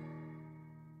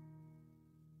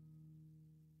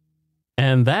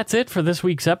 And that's it for this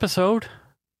week's episode.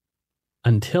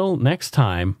 Until next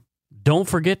time, don't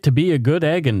forget to be a good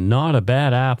egg and not a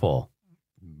bad apple.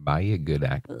 Buy you good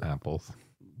apples.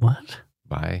 What?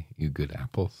 Buy you good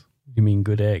apples. You mean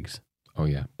good eggs? Oh,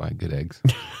 yeah. Buy good eggs.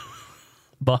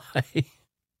 Bye.